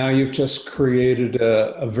 Now you've just created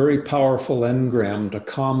a very powerful engram to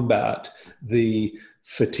combat the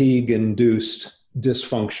fatigue-induced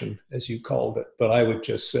dysfunction, as you called it. But I would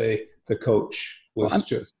just say the coach was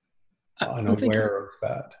just unaware of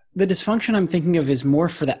that. The dysfunction I'm thinking of is more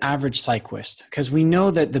for the average cyclist, because we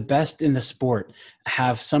know that the best in the sport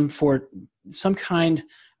have some kind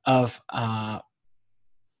of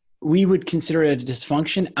we would consider it a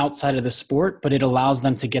dysfunction outside of the sport, but it allows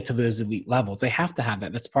them to get to those elite levels. They have to have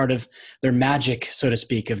that. That's part of their magic, so to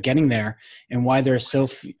speak, of getting there, and why there are so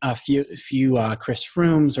few Chris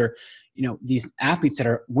Froomes or these athletes that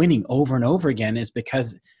are winning over and over again is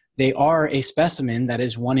because they are a specimen that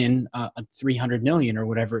is one in 300 million or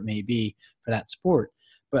whatever it may be for that sport.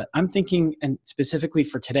 But I'm thinking, and specifically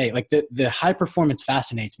for today, like the high performance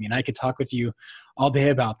fascinates me, and I could talk with you all day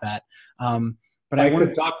about that. But I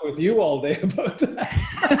could talk with you all day about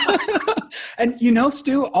that. And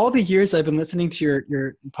Stu, all the years I've been listening to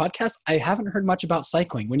your podcast, I haven't heard much about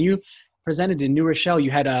cycling. When you presented in New Rochelle,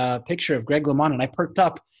 you had a picture of Greg LeMond, and I perked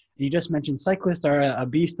up. And you just mentioned cyclists are a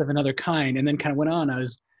beast of another kind, and then kind of went on. I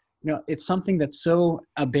was, it's something that's so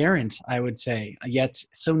aberrant, I would say, yet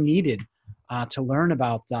so needed to learn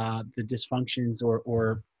about the dysfunctions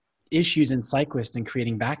or issues in cyclists and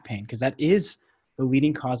creating back pain, because that is the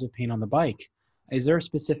leading cause of pain on the bike. Is there a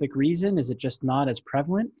specific reason? Is it just not as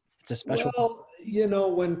prevalent? It's a special. Well,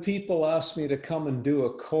 when people ask me to come and do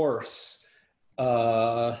a course,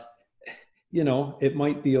 it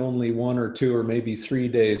might be only 1 or 2 or maybe 3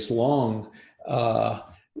 days long.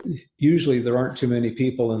 Usually there aren't too many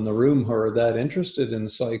people in the room who are that interested in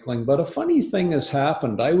cycling. But a funny thing has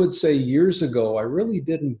happened. I would say years ago, I really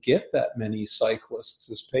didn't get that many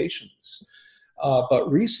cyclists as patients.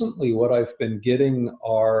 But recently what I've been getting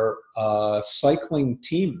are cycling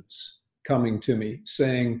teams coming to me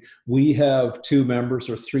saying, we have 2 members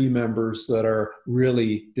or 3 members that are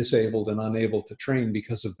really disabled and unable to train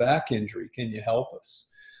because of back injury. Can you help us?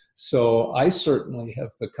 So I certainly have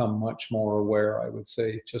become much more aware, I would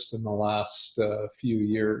say, just in the last few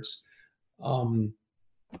years.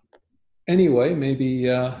 Anyway,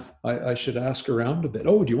 maybe I should ask around a bit.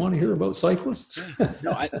 Oh, do you want to hear about cyclists?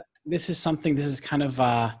 No, this is something, this is kind of,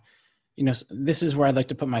 this is where I'd like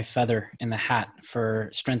to put my feather in the hat for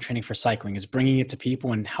strength training for cycling, is bringing it to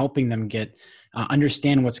people and helping them get,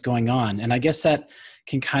 understand what's going on. And I guess that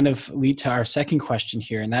can kind of lead to our second question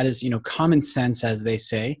here. And that is, common sense, as they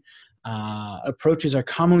say, approaches are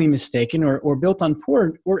commonly mistaken or built on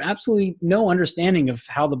poor or absolutely no understanding of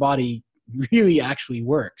how the body really actually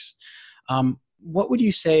works. What would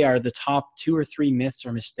you say are the top 2 or 3 myths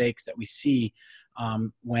or mistakes that we see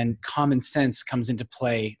when common sense comes into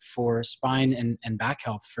play for spine and back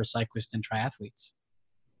health for cyclists and triathletes?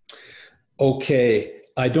 Okay.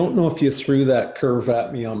 I don't know if you threw that curve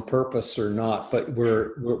at me on purpose or not, but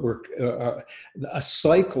a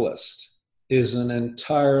cyclist is an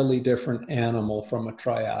entirely different animal from a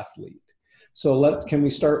triathlete. So can we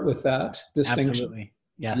start with that distinction? Absolutely.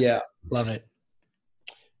 Yes. Yeah. Love it.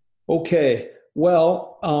 Okay.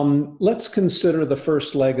 Well, let's consider the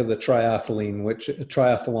first leg of the triathlon,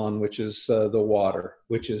 which is the water,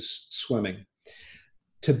 which is swimming.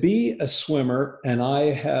 To be a swimmer, and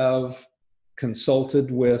I have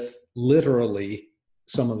consulted with literally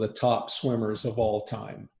some of the top swimmers of all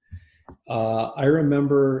time. I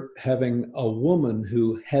remember having a woman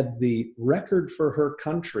who had the record for her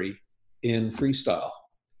country in freestyle.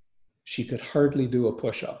 She could hardly do a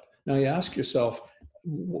push-up. Now you ask yourself,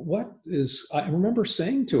 I remember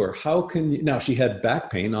saying to her, how can you, now she had back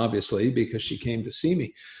pain, obviously, because she came to see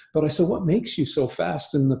me, but I said, what makes you so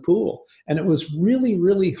fast in the pool? And it was really,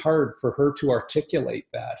 really hard for her to articulate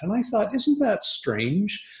that. And I thought, isn't that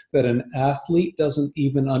strange that an athlete doesn't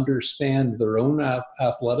even understand their own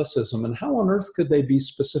athleticism? And how on earth could they be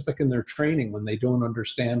specific in their training when they don't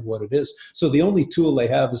understand what it is? So the only tool they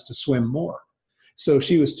have is to swim more. So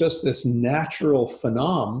she was just this natural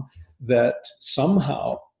phenom that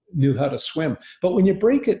somehow knew how to swim. But when you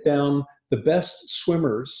break it down, the best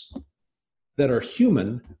swimmers that are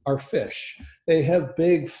human are fish. They have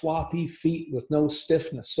big floppy feet with no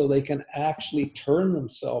stiffness, so they can actually turn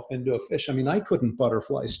themselves into a fish. I mean, I couldn't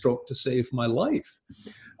butterfly stroke to save my life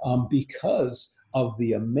because of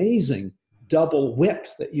the amazing double whip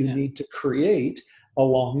that you need to create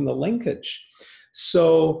along the linkage.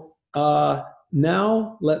 So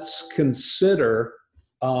now let's consider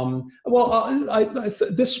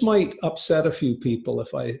this might upset a few people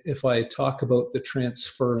if I talk about the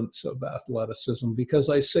transference of athleticism, because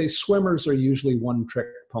I say swimmers are usually one-trick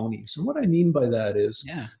ponies. And what I mean by that is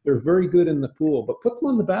they're very good in the pool, but put them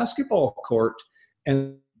on the basketball court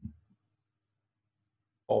and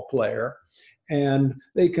player, and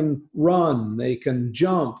they can run, they can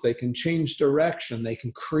jump, they can change direction, they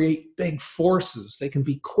can create big forces, they can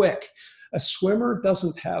be quick. A swimmer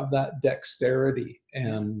doesn't have that dexterity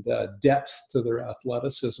and depth to their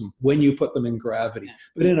athleticism when you put them in gravity.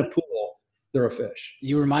 But in a pool, they're a fish.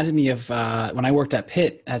 You reminded me of when I worked at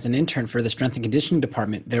Pitt as an intern for the strength and conditioning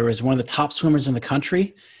department. There was one of the top swimmers in the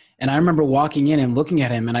country. And I remember walking in and looking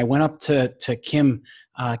at him, and I went up to Kim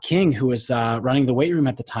King, who was running the weight room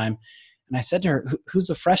at the time. And I said to her, who's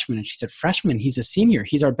the freshman? And she said, freshman, he's a senior.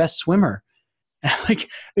 He's our best swimmer. And I'm like,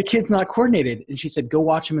 the kid's not coordinated. And she said, go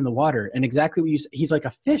watch him in the water. And exactly what you said, he's like a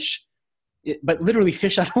fish, but literally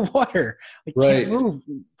fish out of water. Like, right. Can't move.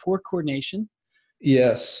 Poor coordination.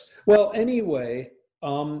 Yes. Well, anyway,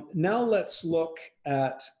 now let's look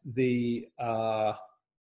at the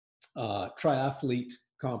triathlete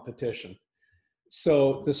competition.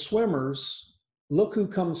 So the swimmers, look who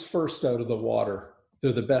comes first out of the water.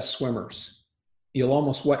 They're the best swimmers. You'll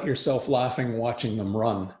almost wet yourself laughing watching them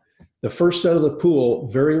run. The first out of the pool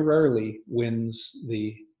very rarely wins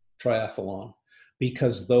the triathlon,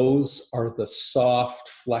 because those are the soft,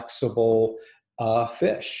 flexible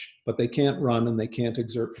fish, but they can't run and they can't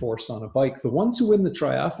exert force on a bike. The ones who win the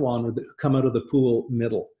triathlon come out of the pool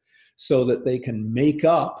middle, so that they can make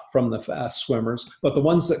up from the fast swimmers. But the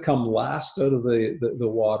ones that come last out of the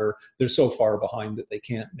water, they're so far behind that they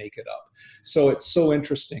can't make it up. So it's so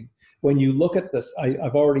interesting. When you look at this,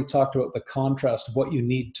 I've already talked about the contrast of what you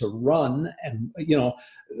need to run. And,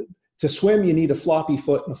 to swim, you need a floppy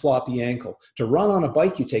foot and a floppy ankle. To run on a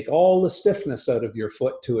bike, you take all the stiffness out of your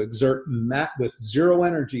foot to exert with zero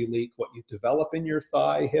energy leak what you develop in your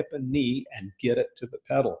thigh, hip, and knee, and get it to the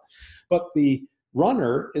pedal. But the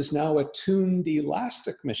runner is now a tuned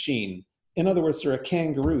elastic machine. In other words, they're a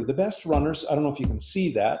kangaroo. The best runners, I don't know if you can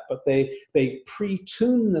see that, but they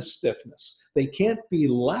pre-tune the stiffness. They can't be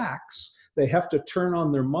lax. They have to turn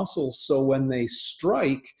on their muscles, so when they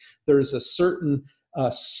strike, there's a certain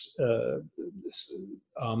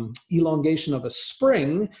elongation of a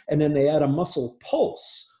spring, and then they add a muscle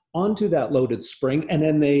pulse onto that loaded spring, and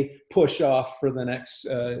then they push off for the next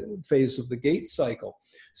phase of the gait cycle.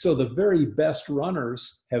 So the very best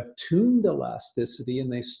runners have tuned elasticity,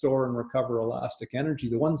 and they store and recover elastic energy.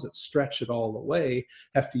 The ones that stretch it all the way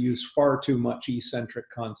have to use far too much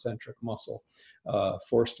eccentric, concentric muscle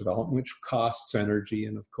force development, which costs energy.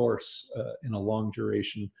 And of course, in a long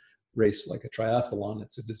duration race like a triathlon,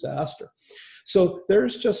 it's a disaster. So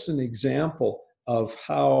there's just an example of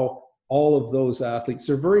how all of those athletes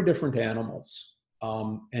are very different animals,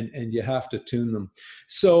 and you have to tune them.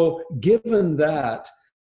 So given that,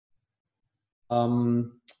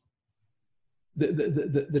 the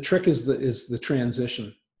trick is the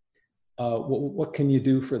transition. What can you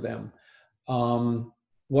do for them?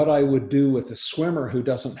 What I would do with a swimmer who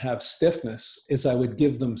doesn't have stiffness is I would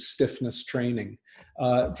give them stiffness training.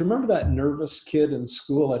 Do you remember that nervous kid in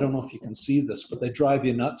school? I don't know if you can see this, but they drive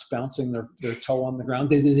you nuts, bouncing their toe on the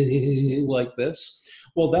ground like this.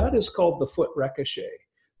 Well, that is called the foot ricochet.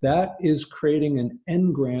 That is creating an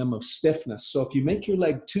engram of stiffness. So if you make your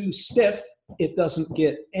leg too stiff, it doesn't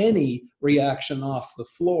get any reaction off the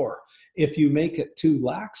floor. If you make it too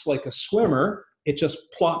lax like a swimmer, it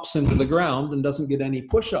just plops into the ground and doesn't get any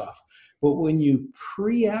push off. But when you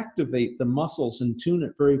pre-activate the muscles and tune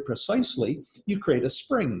it very precisely, you create a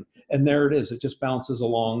spring. And there it is. It just bounces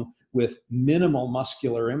along with minimal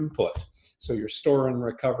muscular input. So you're storing and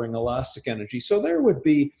recovering elastic energy. So there would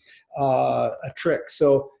be a trick.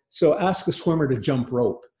 So ask a swimmer to jump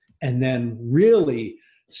rope and then really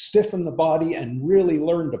stiffen the body and really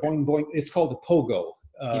learn to boing, boing. It's called a pogo.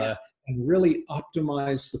 And really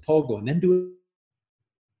optimize the pogo and then do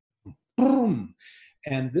boom.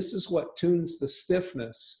 And this is what tunes the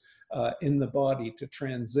stiffness in the body to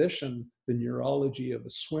transition the neurology of a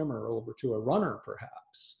swimmer over to a runner,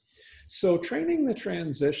 perhaps. So training the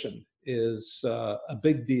transition is a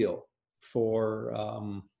big deal for,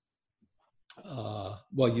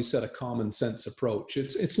 well, you said a common sense approach.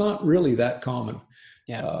 It's not really that common.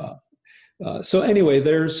 Yeah. So anyway,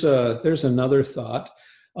 there's another thought.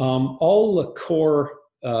 All the core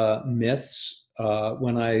myths,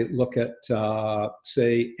 when I look at,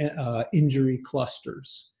 say, injury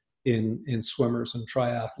clusters in swimmers and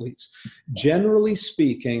triathletes, generally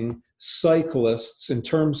speaking, cyclists, in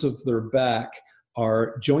terms of their back,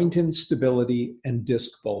 are joint instability and disc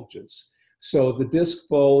bulges. So the disc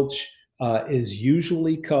bulge is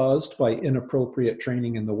usually caused by inappropriate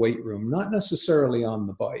training in the weight room, not necessarily on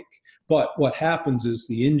the bike. But what happens is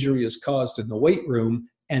the injury is caused in the weight room,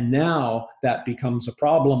 and now that becomes a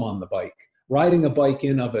problem on the bike. Riding a bike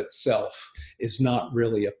in of itself is not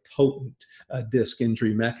really a potent disc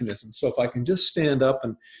injury mechanism. So if I can just stand up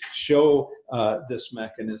and show this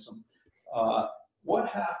mechanism, what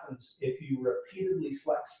happens if you repeatedly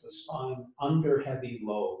flex the spine under heavy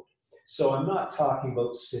load? So I'm not talking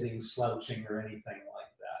about sitting, slouching, or anything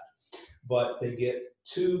like that, but they get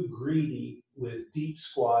too greedy with deep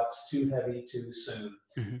squats, too heavy too soon.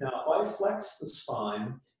 Mm-hmm. Now, if I flex the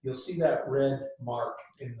spine, you'll see that red mark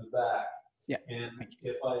in the back. Yeah. And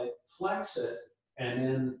if I flex it and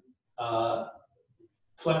then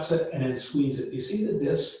flex it and then squeeze it, you see the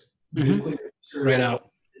disc? Mm-hmm. Right out.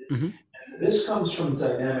 Mm-hmm. And this comes from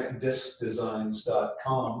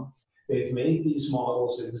dynamicdiscdesigns.com. They've made these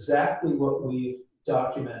models exactly what we've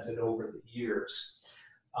documented over the years.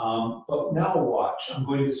 But now watch, I'm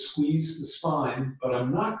going to squeeze the spine, but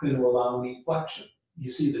I'm not going to allow any flexion. You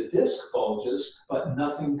see the disc bulges, but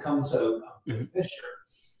nothing comes out of the fissure.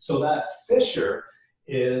 So that fissure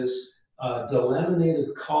is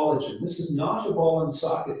delaminated collagen. This is not a ball and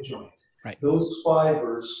socket joint. Right. Those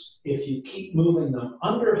fibers, if you keep moving them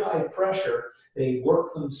under high pressure, they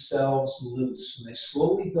work themselves loose and they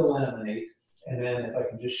slowly delaminate. And then if I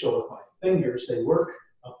can just show with my fingers, they work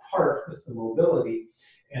apart with the mobility,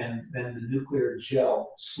 and then the nuclear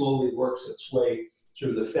gel slowly works its way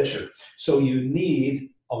through the fissure. So you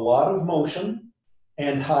need a lot of motion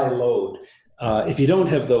and high load. If you don't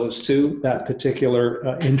have those two, that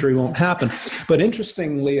particular injury won't happen. But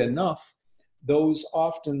interestingly enough, those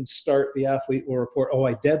often start, the athlete will report, oh,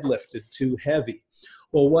 I deadlifted too heavy.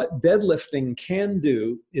 Well, what deadlifting can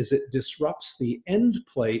do is it disrupts the end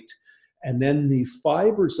plate, and then the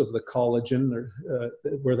fibers of the collagen,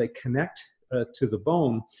 where they connect to the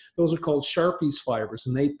bone, those are called Sharpie's fibers,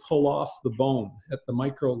 and they pull off the bone at the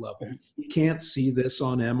micro level. You can't see this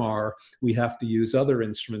on MR. We have to use other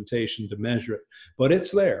instrumentation to measure it, but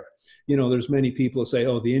it's there. You know, there's many people who say,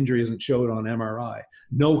 oh, the injury isn't showed on MRI.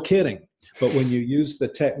 No kidding. But when you use the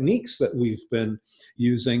techniques that we've been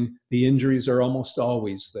using, the injuries are almost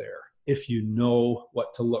always there if you know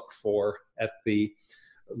what to look for at the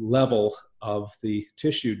level of the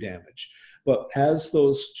tissue damage. But as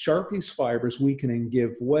those Sharpie's fibers weaken and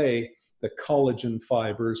give way, the collagen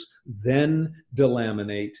fibers then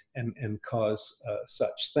delaminate and cause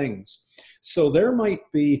such things. So there might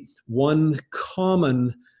be one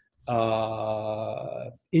common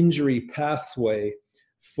injury pathway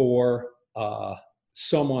for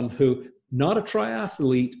someone who, not a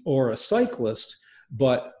triathlete or a cyclist,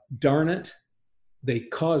 but darn it, they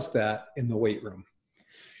cause that in the weight room.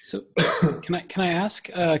 So can I ask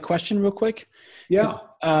a question real quick? Yeah.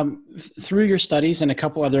 Through your studies and a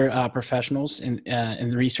couple other professionals in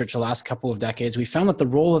the research the last couple of decades, we found that the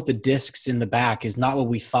role of the discs in the back is not what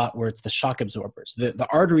we thought, where it's the shock absorbers. The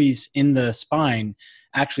arteries in the spine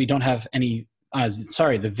actually don't have any,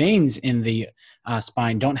 the veins in the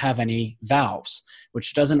spine don't have any valves,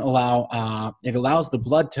 which doesn't allow, it allows the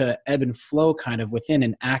blood to ebb and flow kind of within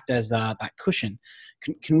and act as that cushion.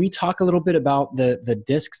 Can we talk a little bit about the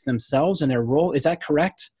discs themselves and their role? Is that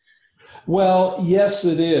correct? Well, yes,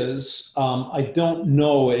 it is. I don't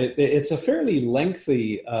know. It's a fairly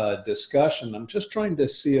lengthy discussion. I'm just trying to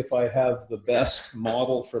see if I have the best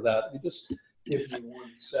model for that. You just give me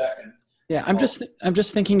 1 second. Yeah, I'm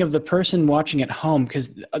just thinking of the person watching at home,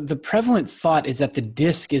 because the prevalent thought is that the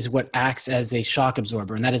disc is what acts as a shock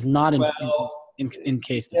absorber, and that is not in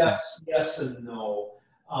case the fact. Yes and no.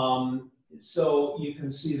 So you can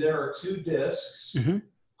see there are 2 discs. Mm-hmm.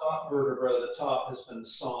 Top vertebra, the top has been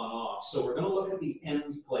sawn off. So we're going to look at the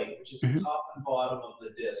end plate, which is the top and bottom of the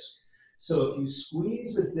disc. So if you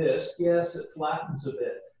squeeze a disc, yes, it flattens a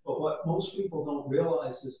bit. But what most people don't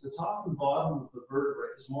realize is the top and bottom of the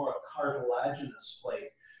vertebrae is more a cartilaginous plate.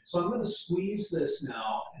 So I'm going to squeeze this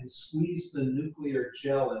now and squeeze the nuclear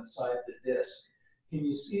gel inside the disc. Can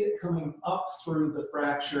you see it coming up through the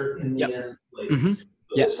fracture in the end plate? Mm-hmm.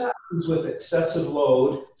 So this happens with excessive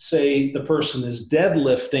load. Say the person is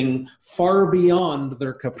deadlifting far beyond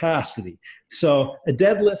their capacity. So a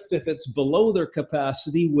deadlift, if it's below their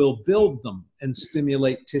capacity, will build them and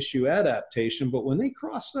stimulate tissue adaptation. But when they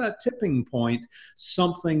cross that tipping point,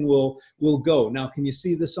 something will go. Now, can you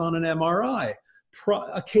see this on an MRI?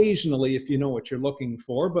 Occasionally, if you know what you're looking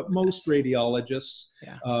for, but most radiologists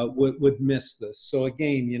would miss this. So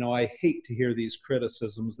again, I hate to hear these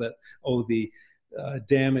criticisms that, the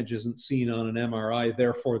damage isn't seen on an MRI,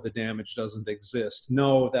 therefore the damage doesn't exist.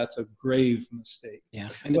 No, that's a grave mistake. Yeah.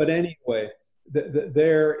 But anyway,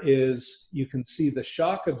 there is, you can see the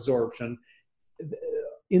shock absorption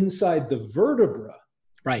inside the vertebra.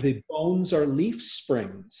 Right. The bones are leaf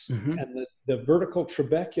springs, and the vertical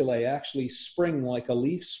trabeculae actually spring like a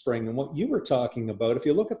leaf spring. And what you were talking about, if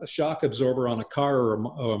you look at the shock absorber on a car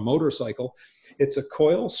or a motorcycle, it's a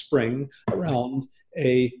coil spring around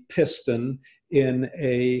a piston in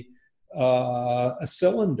a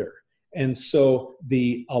cylinder. And so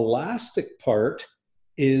the elastic part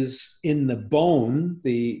is in the bone,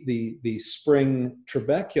 the spring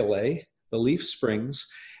trabeculae, the leaf springs,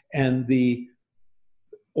 and the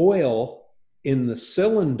oil in the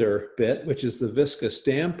cylinder bit, which is the viscous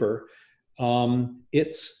damper,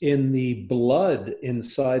 it's in the blood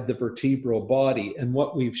inside the vertebral body. And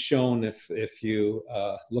what we've shown, if you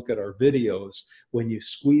look at our videos, when you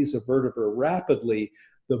squeeze a vertebra rapidly,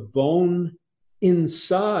 the bone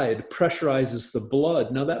inside pressurizes the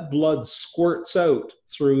blood. Now that blood squirts out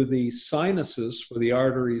through the sinuses for the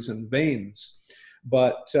arteries and veins.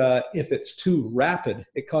 But if it's too rapid,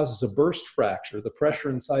 it causes a burst fracture. The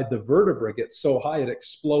pressure inside the vertebra gets so high it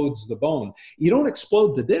explodes the bone. You don't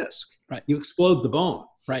explode the disc, right? You explode the bone.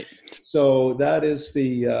 Right. So that is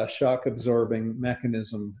the shock absorbing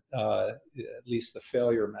mechanism, at least the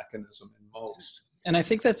failure mechanism in most. And I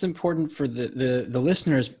think that's important for the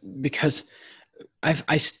listeners, because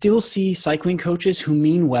I still see cycling coaches who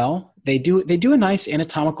mean well. They do a nice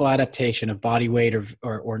anatomical adaptation of body weight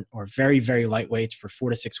or very, very light weights for 4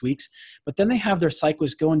 to 6 weeks. But then they have their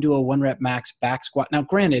cyclists go and do a 1 rep max back squat. Now,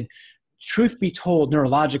 granted, truth be told,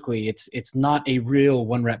 neurologically, it's not a real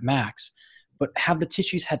 1 rep max. But have the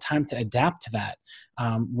tissues had time to adapt to that,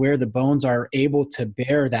 where the bones are able to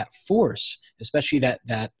bear that force, especially that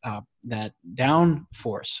down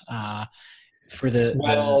force for the.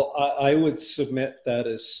 Well, I would submit that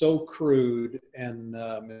is so crude, and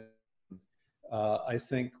I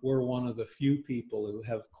think we're one of the few people who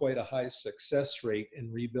have quite a high success rate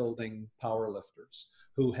in rebuilding powerlifters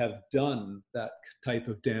who have done that type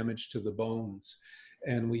of damage to the bones.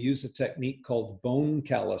 And we use a technique called bone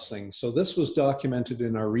callousing. So this was documented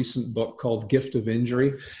in our recent book called Gift of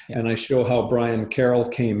Injury. Yeah. And I show how Brian Carroll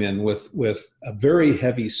came in with a very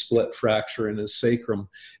heavy split fracture in his sacrum,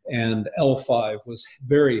 and L5 was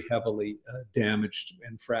very heavily damaged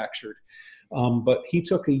and fractured. But he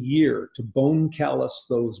took a year to bone callus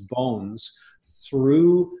those bones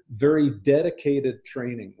through very dedicated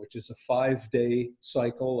training, which is a 5-day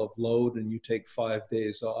cycle of load, and you take 5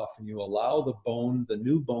 days off and you allow the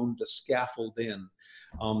new bone to scaffold in.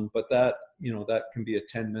 But that can be a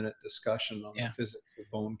 10-minute discussion on the physics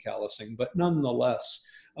of bone callousing. But nonetheless,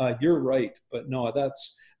 you're right. But no,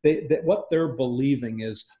 what they're believing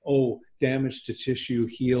is, damage to tissue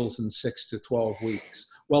heals in 6 to 12 weeks.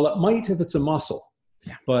 Well, it might if it's a muscle.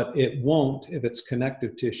 Yeah. But it won't if it's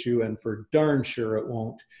connective tissue, and for darn sure it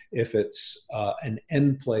won't if it's an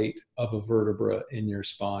end plate of a vertebra in your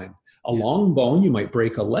spine. A long bone, you might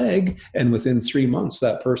break a leg, and within 3 months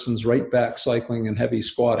that person's right back cycling and heavy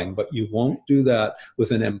squatting, but you won't do that with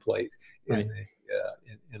an end plate in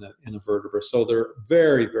a vertebra. So they're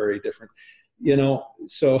very, very different.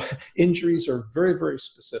 So injuries are very, very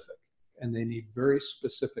specific, and they need very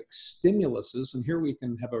specific stimuluses. And here we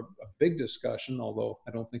can have a big discussion, although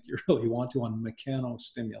I don't think you really want to, on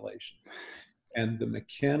mechanostimulation. And the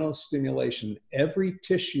mechanostimulation, every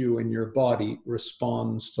tissue in your body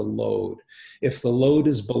responds to load. If the load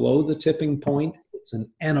is below the tipping point, it's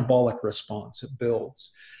an anabolic response, it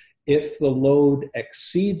builds. If the load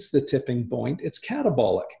exceeds the tipping point, it's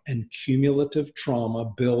catabolic, and cumulative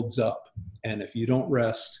trauma builds up. And if you don't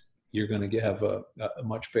rest, you're going to have a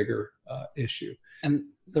much bigger issue. And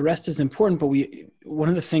the rest is important, but one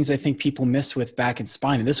of the things I think people miss with back and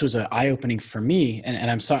spine, and this was an eye-opening for me, and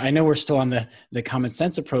I'm sorry, I know we're still on the common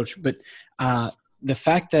sense approach, but the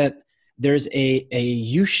fact that there's a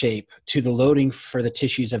U-shape to the loading for the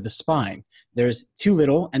tissues of the spine. There's too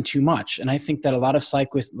little and too much. And I think that a lot of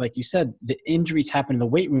cyclists, like you said, the injuries happen in the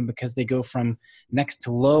weight room because they go from next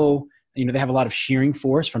to low. They have a lot of shearing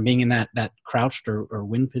force from being in that crouched or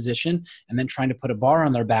wind position, and then trying to put a bar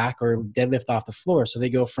on their back or deadlift off the floor. So they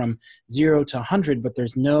go from 0 to 100, but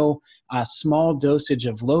there's no small dosage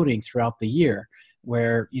of loading throughout the year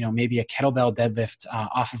where, maybe a kettlebell deadlift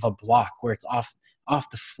off of a block where it's off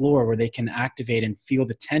the floor, where they can activate and feel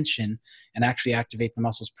the tension and actually activate the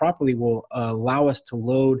muscles properly, will allow us to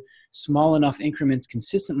load small enough increments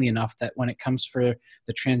consistently enough that when it comes for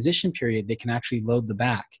the transition period, they can actually load the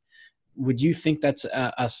back. Would you think that's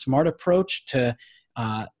a smart approach to,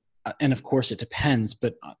 and of course it depends,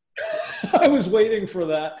 but I was waiting for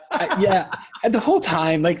that. And the whole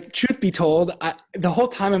time, truth be told, the whole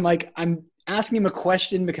time I'm asking him a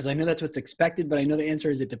question because I know that's what's expected, but I know the answer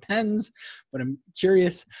is it depends, but I'm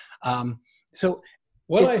curious. So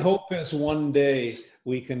what I hope is one day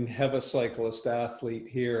we can have a cyclist athlete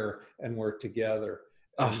here and work together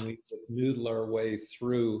and we can noodle our way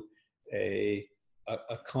through a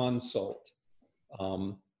consult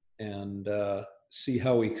and see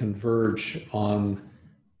how we converge on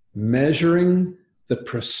measuring the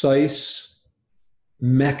precise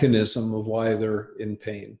mechanism of why they're in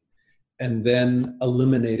pain, and then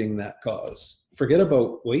eliminating that cause. Forget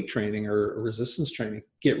about weight training or resistance training.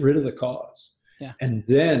 Get rid of the cause. Yeah. And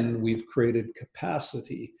then we've created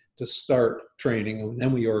capacity to start training. And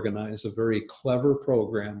then we organize a very clever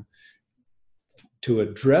program to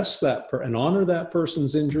address that and honor that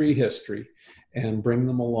person's injury history and bring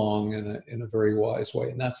them along in a very wise way.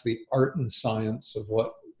 And that's the art and science of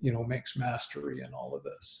what, makes mastery in all of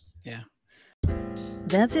this. Yeah.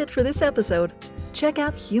 That's it for this episode. Check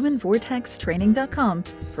out humanvortextraining.com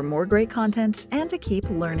for more great content and to keep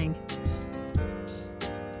learning.